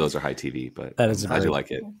 both of those are High TV, but that is I do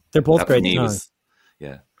like it. They're both great songs.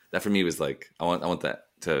 That for me was like I love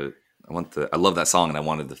that song, and I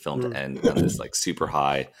wanted the film to end on this like super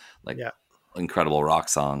high, incredible rock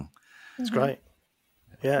song. It's great.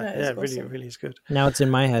 Yeah, awesome. really, really is good. Now it's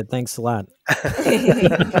in my head. Thanks a lot.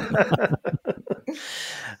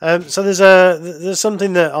 So there's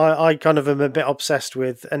something that I kind of am a bit obsessed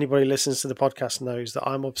with. Anybody who listens to the podcast knows that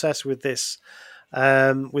I'm obsessed with this,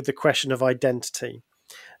 with the question of identity.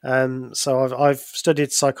 So I've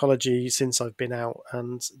studied psychology since I've been out,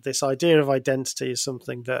 and this idea of identity is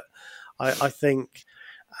something that I think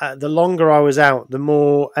the longer I was out, the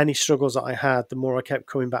more any struggles that I had, the more I kept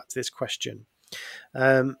coming back to this question.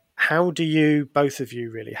 How do you, both of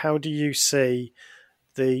you really, how do you see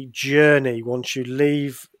the journey once you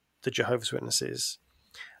leave the Jehovah's Witnesses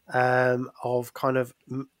of kind of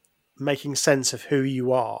making sense of who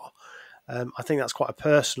you are? I think that's quite a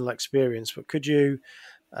personal experience, but could you,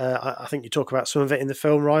 I think you talk about some of it in the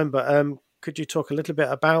film, Ryan, but could you talk a little bit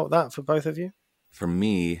about that for both of you? For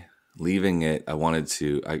me, leaving it,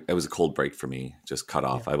 it was a cold break for me, just cut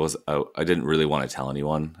off. I didn't really want to tell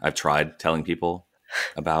anyone. I've tried telling people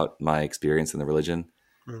about my experience in the religion,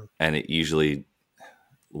 and it usually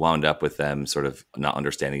wound up with them sort of not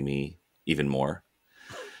understanding me even more.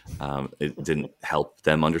 it didn't help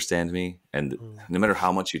them understand me. And no matter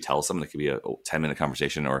how much you tell someone, it could be a 10-minute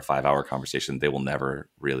conversation or a 5-hour conversation, they will never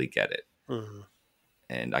really get it.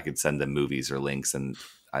 And I could send them movies or links, and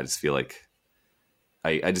I just feel like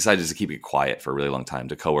I decided to keep it quiet for a really long time,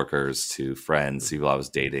 to coworkers, to friends, people I was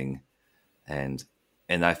dating. And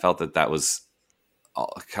I felt that was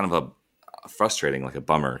kind of a frustrating, like a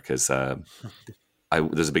bummer, because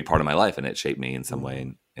there's a big part of my life and it shaped me in some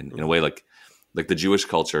way. And in a way, like the Jewish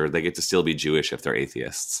culture, they get to still be Jewish if they're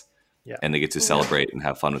atheists, and they get to celebrate and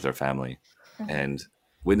have fun with their family. And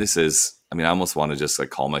witnesses, I mean, I almost want to just like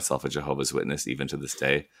call myself a Jehovah's Witness even to this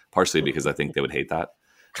day, partially because I think they would hate that,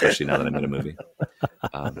 especially now that I'm in a movie.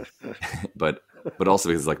 But also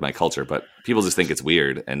because it's like my culture, but people just think it's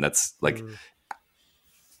weird. And that's like,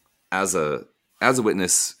 as a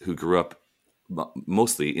witness who grew up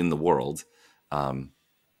mostly in the world,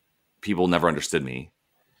 people never understood me.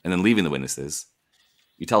 And then leaving the witnesses,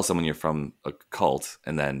 you tell someone you're from a cult,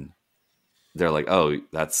 and then they're like, "Oh,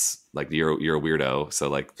 that's like you're a weirdo." So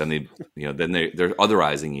like then they're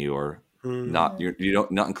otherizing you, or not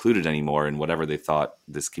not included anymore in whatever they thought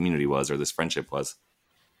this community was or this friendship was.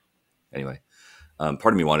 Anyway, part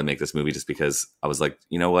of me wanted to make this movie just because I was like,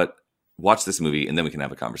 you know what, watch this movie and then we can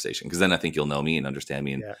have a conversation, because then I think you'll know me and understand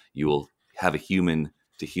me, and you will have a human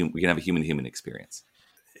to human. We can have a human experience.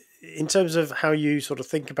 In terms of how you sort of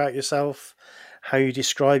think about yourself, how you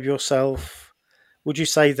describe yourself, would you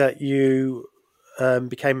say that you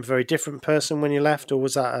became a very different person when you left, or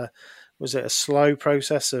was it a slow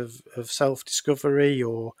process of self-discovery?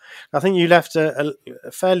 Or I think you left a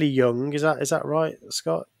fairly young. Is that right,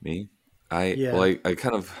 Scott? Me? I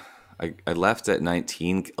left at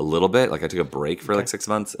 19 a little bit. Like I took a break for like 6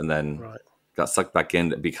 months, and then got sucked back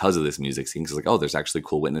in because of this music scene. Because like, oh, there's actually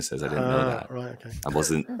cool witnesses. I didn't know that. Right. Okay. I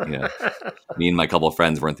wasn't. Me and my couple of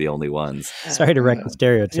friends weren't the only ones. Sorry to wreck the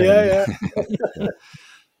stereotype. Yeah.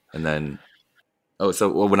 And then,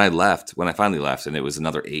 when I finally left, and it was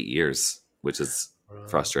another 8 years, which is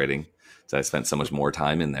frustrating. So I spent so much more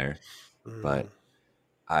time in there, but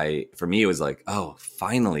for me, it was like, oh,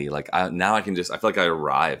 finally, like now I feel like I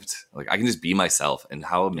arrived. Like I can just be myself. And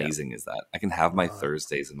how amazing is that? I can have my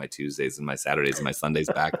Thursdays and my Tuesdays and my Saturdays and my Sundays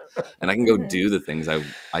back, and I can go do the things I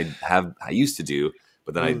used to do,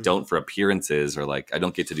 but then I don't for appearances, or like I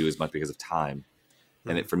don't get to do as much because of time.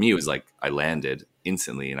 And for me, it was like I landed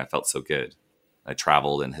instantly, and I felt so good. I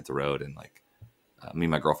traveled and hit the road, and like me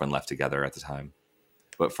and my girlfriend left together at the time.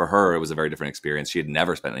 But for her, it was a very different experience. She had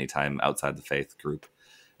never spent any time outside the faith group.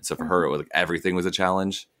 And so for her, it was like everything was a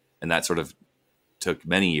challenge. And that sort of took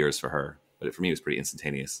many years for her. But for me, it was pretty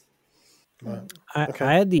instantaneous. I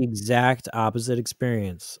had the exact opposite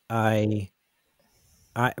experience. I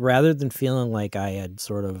rather than feeling like I had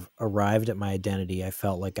sort of arrived at my identity, I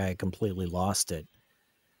felt like I had completely lost it,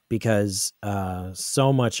 because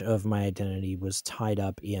so much of my identity was tied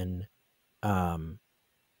up in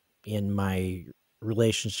my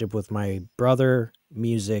relationship with my brother,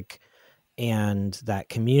 music, and that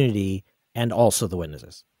community, and also the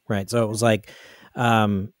witnesses. Right. So it was like,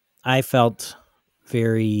 I felt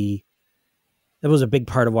that was a big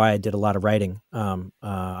part of why I did a lot of writing.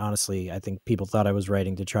 Honestly, I think people thought I was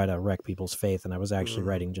writing to try to wreck people's faith, and I was actually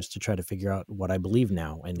writing just to try to figure out what I believe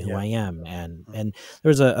now and who I am. And there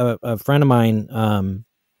was a friend of mine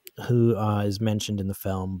who is mentioned in the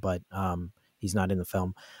film, but he's not in the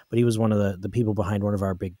film, but he was one of the people behind one of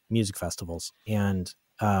our big music festivals. And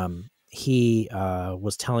he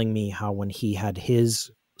was telling me how when he had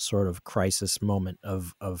his sort of crisis moment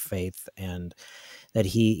of faith, and that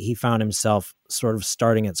he found himself sort of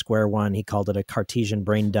starting at square one. He called it a Cartesian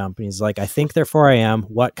brain dump. And he's like, I think, therefore I am.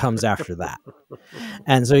 What comes after that?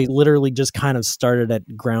 And so he literally just kind of started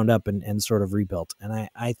at ground up and sort of rebuilt. And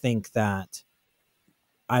I think that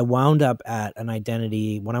I wound up at an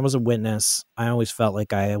identity. When I was a witness, I always felt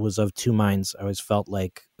like I was of two minds. I always felt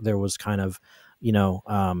like there was kind of,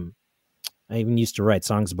 I even used to write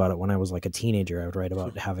songs about it when I was like a teenager. I would write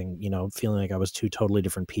about having, feeling like I was two totally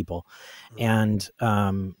different people. And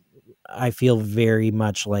I feel very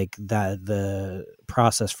much like that the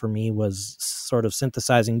process for me was sort of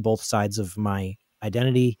synthesizing both sides of my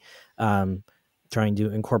identity, trying to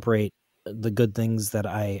incorporate the good things that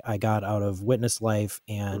I got out of witness life,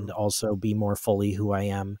 and also be more fully who I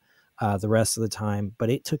am the rest of the time. But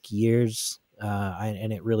it took years,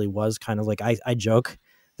 and it really was kind of like, I joke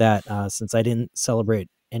that since I didn't celebrate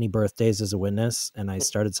any birthdays as a witness, and I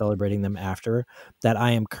started celebrating them after, that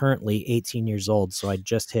I am currently 18 years old. So I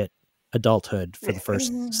just hit adulthood for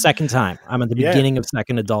the second time. I'm at the beginning of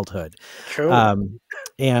second adulthood. Cool.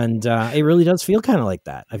 And it really does feel kind of like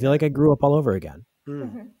that. I feel like I grew up all over again.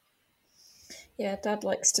 Mm-hmm. Yeah, Dad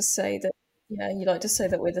likes to say that. Yeah, you like to say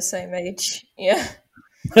that we're the same age. Yeah.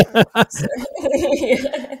 So,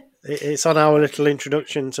 yeah. It's on our little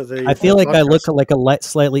introduction to the. I feel like I look podcast. like a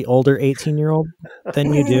slightly older 18-year-old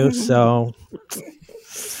than you do, so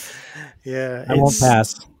Yeah, I won't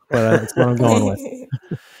pass. But that's what I'm going with.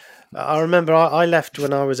 I remember I left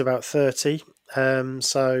when I was about 30.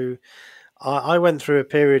 So I went through a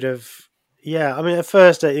period of, I mean, at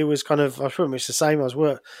first it was kind of, I was pretty much the same. I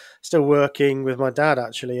was still working with my dad,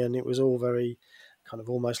 actually, and it was all very kind of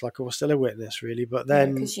almost like I was still a witness, really. But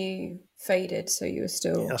then. Because you faded, so you were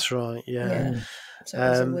still. That's right, yeah. So it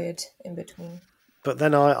was a weird in between. But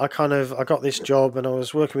then I got this job and I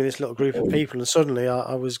was working with this little group of people, and suddenly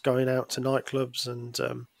I was going out to nightclubs and,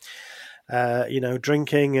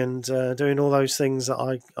 drinking and doing all those things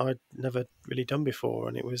that I'd never really done before.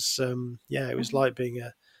 And it was, it was like being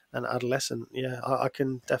an adolescent. Yeah, I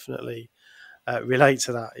can definitely relate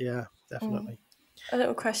to that. Yeah, definitely. A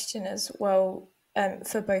little question as well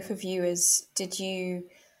for both of you is, did you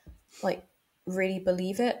like really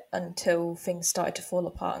believe it until things started to fall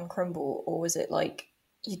apart and crumble, or was it like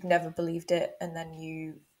you'd never believed it and then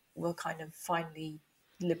you were kind of finally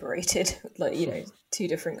liberated, like, two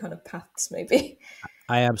different kind of paths maybe?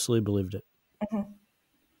 I absolutely believed it.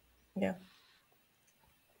 Yeah.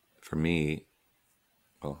 For me,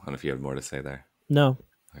 well, I don't know if you have more to say there. No.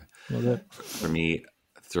 Okay. Well, good. For me,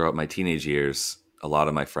 throughout my teenage years, a lot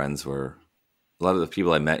of the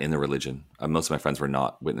people I met in the religion, most of my friends were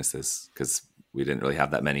not witnesses because we didn't really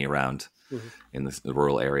have that many around in the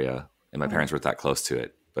rural area, and my parents weren't that close to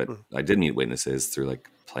it. But I did meet witnesses through like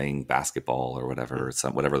playing basketball or whatever, or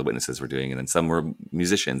whatever the witnesses were doing. And then some were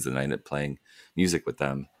musicians and I ended up playing music with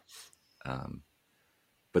them.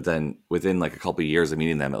 But then within like a couple of years of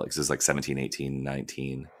meeting them, this is like 17, 18,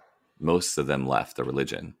 19, most of them left the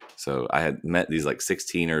religion. So I had met these like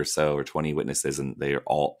 16 or so or 20 witnesses, and they are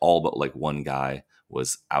all but like one guy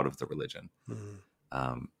was out of the religion.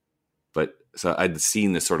 But so I'd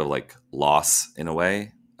seen this sort of like loss in a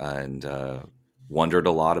way, and wondered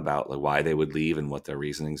a lot about like why they would leave and what their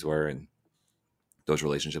reasonings were. And those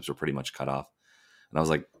relationships were pretty much cut off. And I was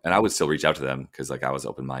like, and I would still reach out to them because like I was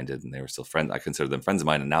open-minded and they were still friends. I considered them friends of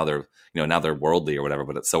mine, and now they're, now they're worldly or whatever,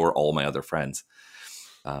 but so are all my other friends.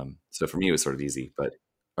 So for me, it was sort of easy,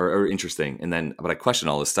 or interesting. And then, but I questioned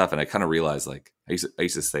all this stuff, and I kind of realized, like, I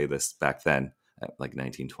used to say this back then, at like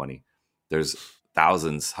 1920, there's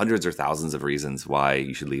hundreds or thousands of reasons why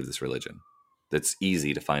you should leave this religion. That's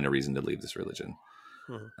easy to find a reason to leave this religion.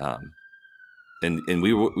 And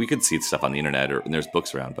we could see stuff on the internet, and there's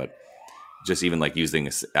books around, but just even like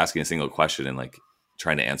asking a single question and like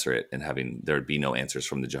trying to answer it, and there would be no answers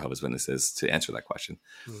from the Jehovah's Witnesses to answer that question.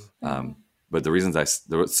 But there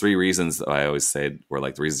were 3 reasons that I always said were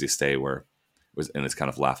like the reasons you stay and it's kind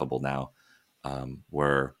of laughable now,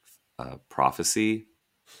 were prophecy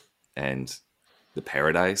and the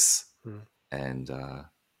paradise, and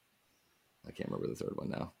I can't remember the third one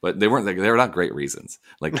now, but they were not great reasons.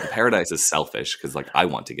 Like the paradise is selfish because like I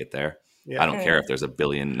want to get there. I don't care if there's 9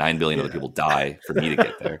 billion other people die for me to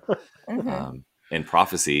get there. And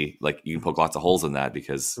prophecy, like you can poke lots of holes in that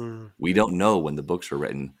because we don't know when the books were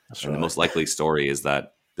written. That's and right. The most likely story is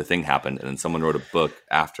that the thing happened and then someone wrote a book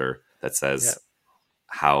after that says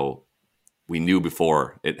how we knew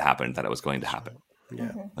before it happened that it was going to happen.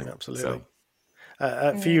 Yeah, absolutely. So,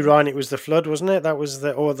 for you, Ryan, it was the flood, wasn't it? That was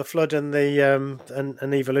the flood and the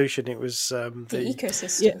and evolution. It was the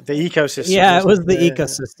ecosystem. Yeah, the ecosystem. Yeah, it was the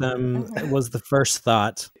ecosystem. Was the first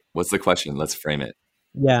thought. What's the question? Let's frame it.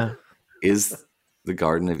 Yeah. Is the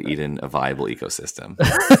Garden of Eden a viable ecosystem?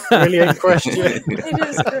 Brilliant question. It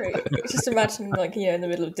is great. Just imagine, like, in the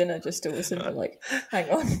middle of dinner, just all of a sudden, like, hang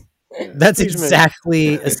on. That's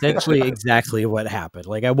essentially exactly what happened.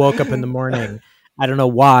 Like, I woke up in the morning. I don't know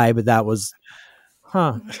why, but that was,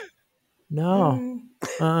 no. No.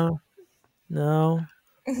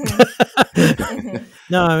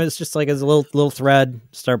 No, it's just like as a little thread,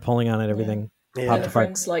 start pulling on it, everything. Yeah, and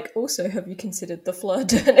friends like, also, have you considered the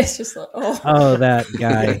flood? And it's just like, oh, that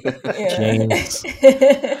guy, James.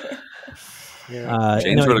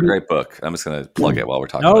 James wrote a great book. I'm just going to plug it while we're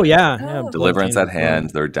talking. Oh, yeah. Deliverance at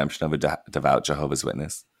Hand: The Redemption of a Devout Jehovah's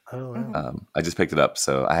Witness. Oh, wow. I just picked it up,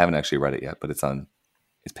 so I haven't actually read it yet, but it's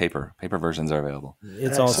paper. Paper versions are available.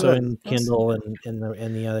 It's also in Kindle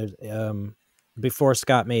and the others. Before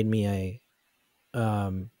Scott made me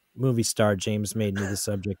a movie star, James made me the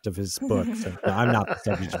subject of his book. So, no, I'm not the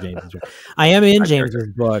subject of James's book. I am in James's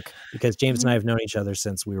book because James and I have known each other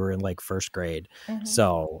since we were in like first grade.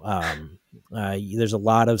 So there's a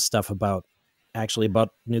lot of stuff about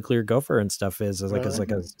Nuclear Gopher and stuff is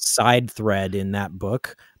like a side thread in that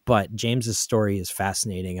book, but James's story is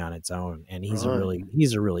fascinating on its own, and he's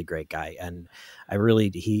a really great guy. And I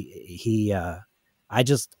really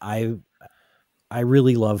I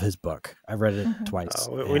really love his book. I've read it twice.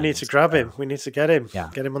 We need to grab him. We need to get him.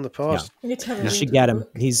 Get him on the pod. We need to have You should get him.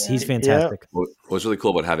 He's fantastic. What was really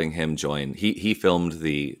cool about having him join? He filmed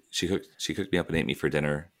the she cooked me up and ate me for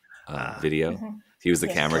dinner video. He was the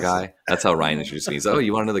camera guy. That's how Ryan introduced me. He's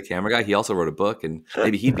you want to know the camera guy? He also wrote a book, and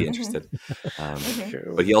maybe he'd be interested.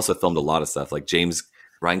 But he also filmed a lot of stuff. Like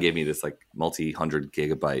Ryan gave me this like multi-100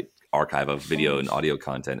 gigabyte archive of video and audio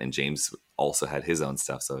content, and James also had his own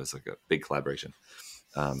stuff. So it's like a big collaboration.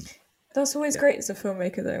 That's always great as a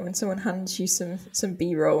filmmaker, though, when someone hands you some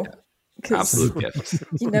B-roll. Absolute gift.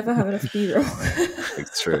 You never have enough B-roll.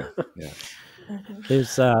 It's true. Yeah.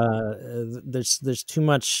 There's too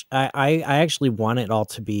much. I actually want it all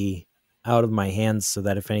to be out of my hands so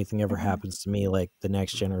that if anything ever happens to me, like the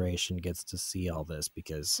next generation gets to see all this,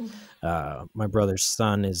 because my brother's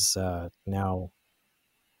son is now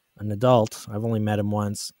an adult. I've only met him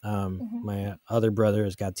once. My other brother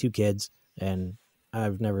has got 2 kids, and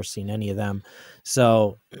I've never seen any of them.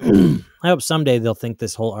 So I hope someday they'll think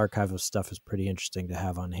this whole archive of stuff is pretty interesting to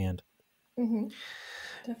have on hand.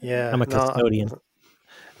 Yeah, I'm a custodian.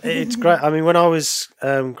 It's great. I mean, when I was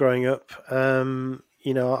growing up, I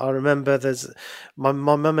remember there's my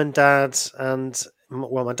mum and dad and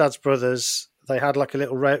my dad's brothers. They had like a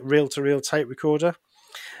little reel-to-reel tape recorder,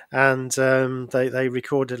 and they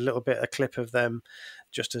recorded a clip of them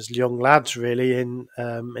just as young lads, really, in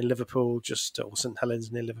Liverpool, or St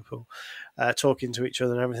Helens near Liverpool, talking to each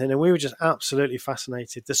other and everything. And we were just absolutely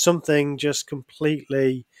fascinated. There's something just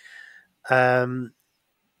completely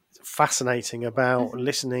fascinating about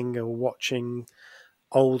listening or watching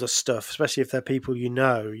older stuff, especially if they're people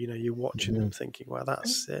you're watching them thinking, well,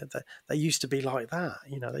 that's they used to be like that,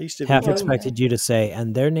 they used to half expected you to say,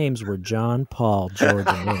 and their names were John, Paul, George,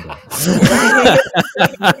 and Linda.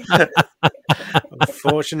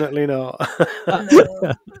 Unfortunately not.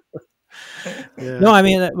 No, I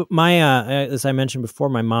mean, as I mentioned before,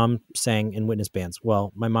 my mom sang in witness bands.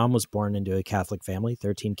 Well, my mom was born into a Catholic family,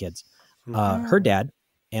 13 kids. Her dad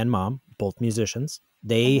and mom, both musicians,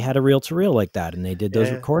 they had a reel-to-reel like that, and they did those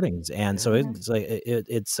recordings. And so it's like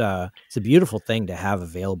it's a beautiful thing to have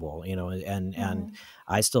available, and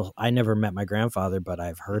I never met my grandfather, but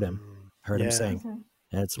I've heard him sing,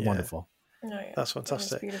 and it's wonderful. That's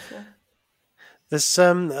fantastic. That's beautiful. There's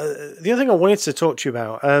the other thing I wanted to talk to you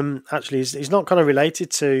about actually is not kind of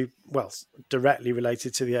directly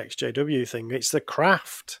related to the XJW thing. It's the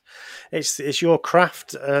craft. It's your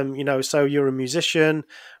craft. So you're a musician,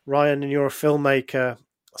 Ryan, and you're a filmmaker,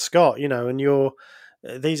 Scott. And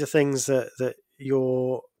these are things that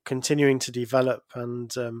you're continuing to develop.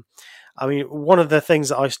 And I mean, one of the things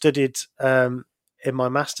that I studied in my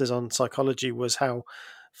master's on psychology was how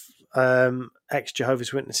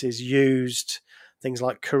ex-Jehovah's Witnesses used things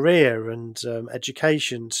like career and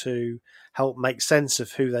education to help make sense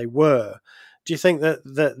of who they were. Do you think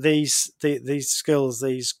that these skills,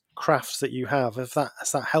 these crafts that you have, has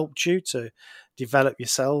that helped you to develop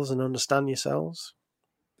yourselves and understand yourselves?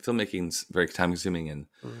 Filmmaking's very time consuming, and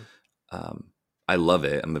I love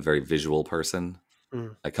it. I'm a very visual person.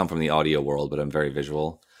 I come from the audio world, but I'm very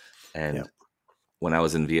visual. And when I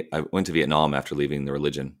was I went to Vietnam after leaving the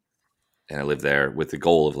religion, and I lived there with the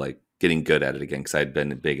goal of like getting good at it again, because I'd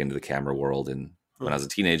been big into the camera world, and when I was a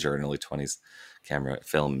teenager in early 20s, camera,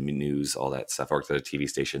 film, news, all that stuff. I worked at a TV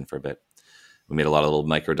station for a bit. We made a lot of little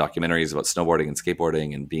micro documentaries about snowboarding and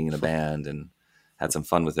skateboarding and being in a band, and had some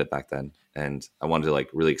fun with it back then. And I wanted to like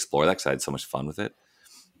really explore that because I had so much fun with it.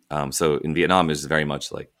 So in Vietnam, it was very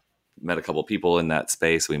much like met a couple of people in that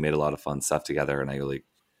space. We made a lot of fun stuff together, and I really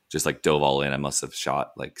just like dove all in. I must have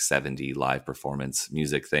shot like 70 live performance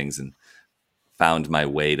music things and found my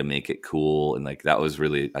way to make it cool. And like, that was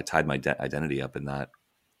really, I tied my identity up in that,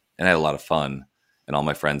 and I had a lot of fun, and all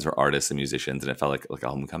my friends were artists and musicians, and it felt like a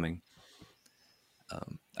homecoming.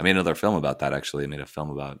 I made another film about that. Actually, I made a film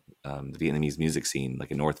about the Vietnamese music scene, like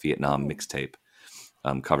a North Vietnam mixtape,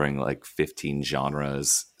 covering like 15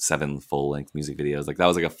 genres, 7 full length music videos. Like that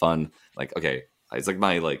was like a fun, like, okay, it's like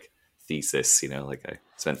my like thesis, like I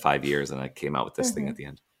spent 5 years and I came out with this thing at the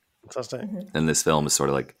end. Fantastic. And this film is sort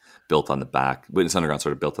of like built on the back, Witness Underground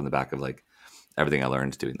sort of built on the back of like everything I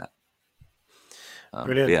learned doing that.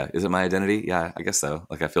 Brilliant. Yeah. Is it my identity? Yeah, I guess so.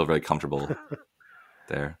 Like I feel very comfortable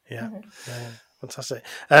there. Yeah. Fantastic.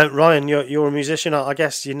 Ryan, you're a musician. I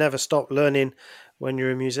guess you never stop learning when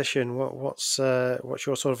you're a musician. What's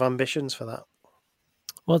your sort of ambitions for that?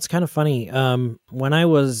 Well, it's kind of funny. When I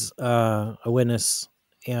was a witness,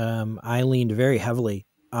 I leaned very heavily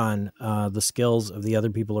on the skills of the other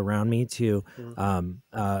people around me to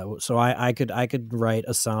so I could write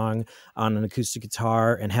a song on an acoustic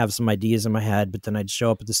guitar and have some ideas in my head, but then I'd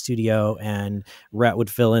show up at the studio and Rhett would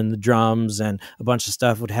fill in the drums and a bunch of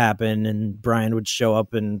stuff would happen and Brian would show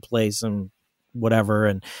up and play some whatever,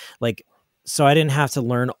 and like, so I didn't have to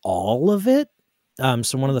learn all of it.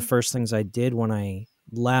 So one of the first things I did when I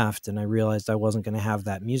left and I realized I wasn't going to have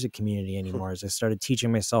that music community anymore is I started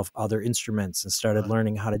teaching myself other instruments and started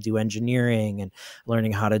learning how to do engineering and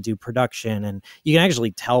learning how to do production. And you can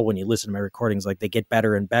actually tell when you listen to my recordings, like they get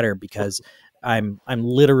better and better because I'm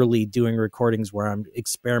literally doing recordings where I'm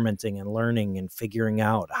experimenting and learning and figuring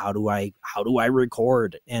out how do I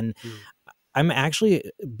record. And I'm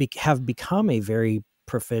actually have become a very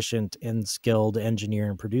proficient and skilled engineer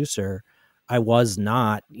and producer. I was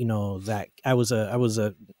not, that I was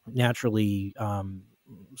a naturally,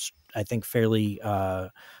 I think fairly, I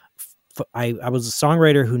was a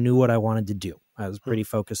songwriter who knew what I wanted to do. I was a pretty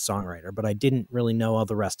focused songwriter, but I didn't really know all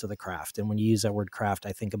the rest of the craft. And when you use that word craft,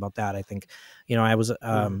 I think about that. I think, I was,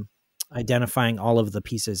 identifying all of the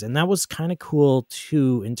pieces, and that was kind of cool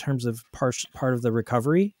too, in terms of part of the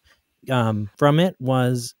recovery, from it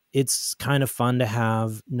was, it's kind of fun to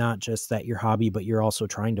have not just that your hobby, but you're also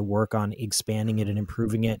trying to work on expanding it and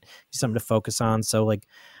improving it, something to focus on. So like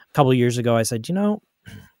a couple of years ago, I said,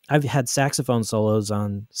 I've had saxophone solos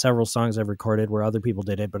on several songs I've recorded where other people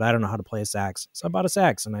did it, but I don't know how to play a sax. So I bought a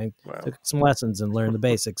sax and I took some lessons and learned the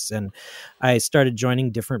basics. And I started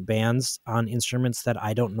joining different bands on instruments that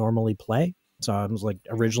I don't normally play. So I was like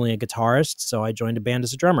originally a guitarist. So I joined a band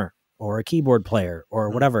as a drummer or a keyboard player or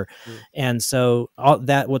whatever. And so all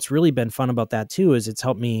that, what's really been fun about that too, is it's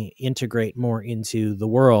helped me integrate more into the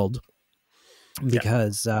world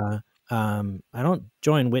because, I don't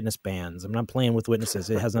join Witness bands. I'm not playing with Witnesses.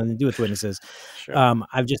 It has nothing to do with Witnesses. Sure.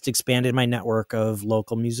 I've just expanded my network of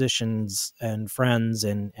local musicians and friends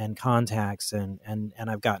and contacts. And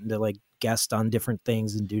I've gotten to like guest on different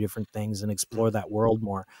things and do different things and explore that world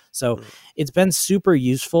more. So it's been super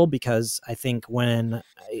useful because I think when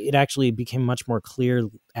it actually became much more clear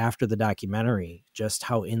after the documentary, just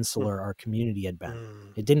how insular our community had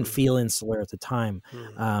been. It didn't feel insular at the time.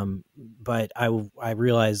 But I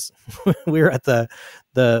realized we were at the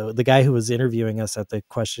guy who was interviewing us at the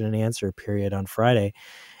question and answer period on Friday.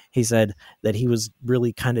 He said that he was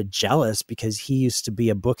really kind of jealous because he used to be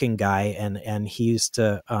a booking guy and he used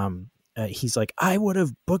to, he's like, I would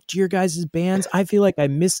have booked your guys' bands. I feel like I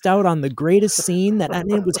missed out on the greatest scene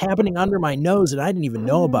and it was happening under my nose and I didn't even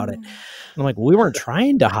know about it. And I'm like, well, we weren't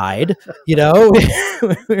trying to hide, we were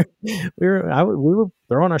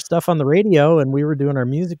throwing our stuff on the radio and we were doing our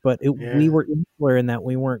music, but we were insular in that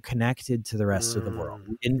we weren't connected to the rest of the world.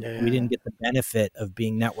 We didn't get the benefit of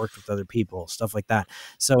being networked with other people, stuff like that.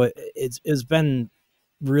 So it's been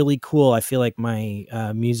really cool. I feel like my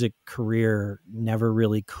music career never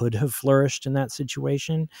really could have flourished in that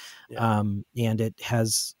situation. And it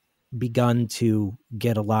has begun to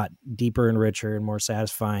get a lot deeper and richer and more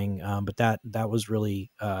satisfying. But that was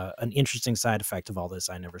really an interesting side effect of all this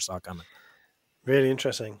I never saw coming. Really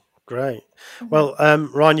interesting. Great. Well,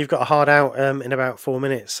 Ryan, you've got a hard out in about 4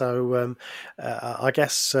 minutes. So I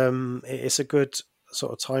guess it's a good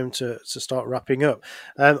sort of time to start wrapping up.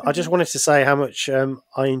 I just wanted to say how much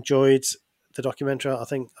I enjoyed the documentary. I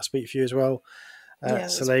think I speak for you as well,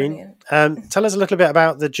 Celine. Tell us a little bit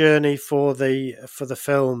about the journey for the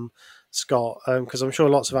film, Scott, because I'm sure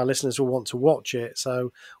lots of our listeners will want to watch it.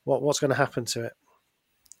 So what's going to happen to it?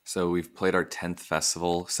 So we've played our 10th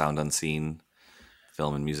festival, Sound Unseen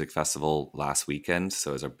Film and Music Festival, last weekend.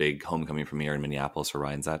 So it's our big homecoming premiere in Minneapolis where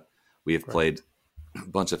Ryan's at. We have played a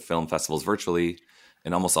bunch of film festivals virtually,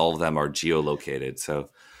 and almost all of them are geolocated. So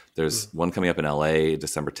there's one coming up in LA,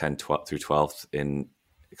 December 10th through 12th,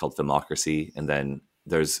 called Filmocracy. And then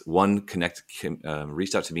there's one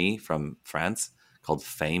reached out to me from France called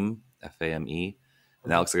Fame, F-A-M-E.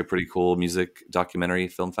 And that looks like a pretty cool music documentary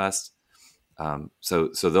film fest. So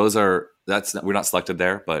those we're not selected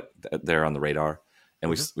there, but they're on the radar. And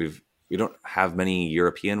we don't have many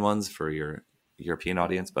European ones for your European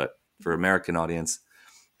audience, but for American audience,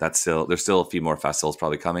 there's still a few more festivals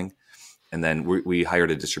probably coming. And then we hired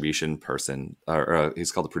a distribution person, or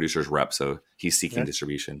he's called the producer's rep. So he's seeking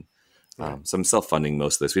distribution. So I'm self-funding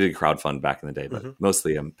most of this. We did crowdfund back in the day, but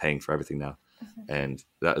mostly I'm paying for everything now. And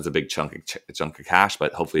that is a big chunk of cash,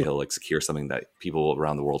 but hopefully he'll like secure something that people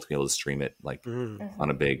around the world can be able to stream it like on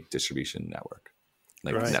a big distribution network,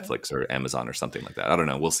 like Netflix or Amazon or something like that. I don't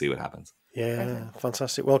know. We'll see what happens. Yeah,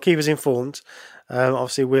 fantastic. Well, keep us informed.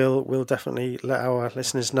 Obviously, we'll definitely let our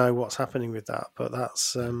listeners know what's happening with that. But that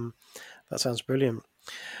sounds brilliant.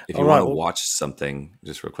 If you want to watch something,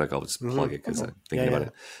 just real quick, I'll just plug it because I'm thinking about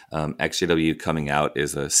it. XJW Coming Out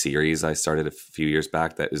is a series I started a few years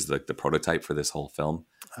back that is like the prototype for this whole film.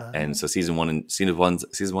 And so season one's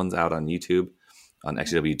out on YouTube. On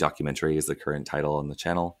XJW Documentary is the current title on the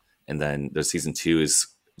channel. And then there's season 2 is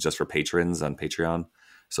just for patrons on Patreon.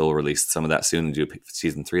 So we'll release some of that soon and do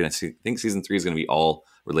season 3. And I think season 3 is going to be all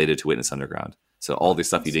related to Witness Underground. So all the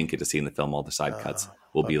stuff you didn't get to see in the film, all the side cuts,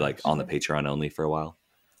 will be like on the Patreon only for a while.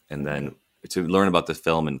 And then to learn about the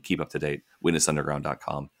film and keep up to date,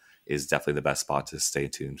 witnessunderground.com is definitely the best spot to stay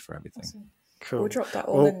tuned for everything. Awesome. Cool. We'll drop that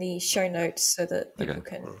all in the show notes so that people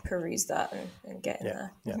can peruse that and get in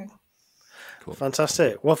there. Yeah. Mm-hmm. Cool.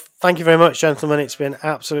 Fantastic. Well, thank you very much, gentlemen. It's been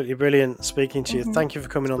absolutely brilliant speaking to you. Thank you for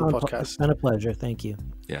coming on the podcast. It's been a pleasure. Thank you.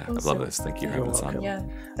 Yeah, I love this. Thank you for having us on. Yeah,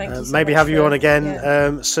 thank you so maybe much have you for- on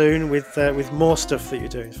again soon with more stuff that you're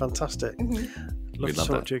doing. Fantastic. Mm-hmm. Love to talk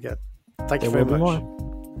that. to you again. Thank you There very will be much.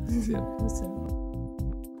 more. See ya. Awesome.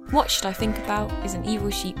 What Should I Think About is an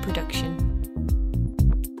Evil Sheep production.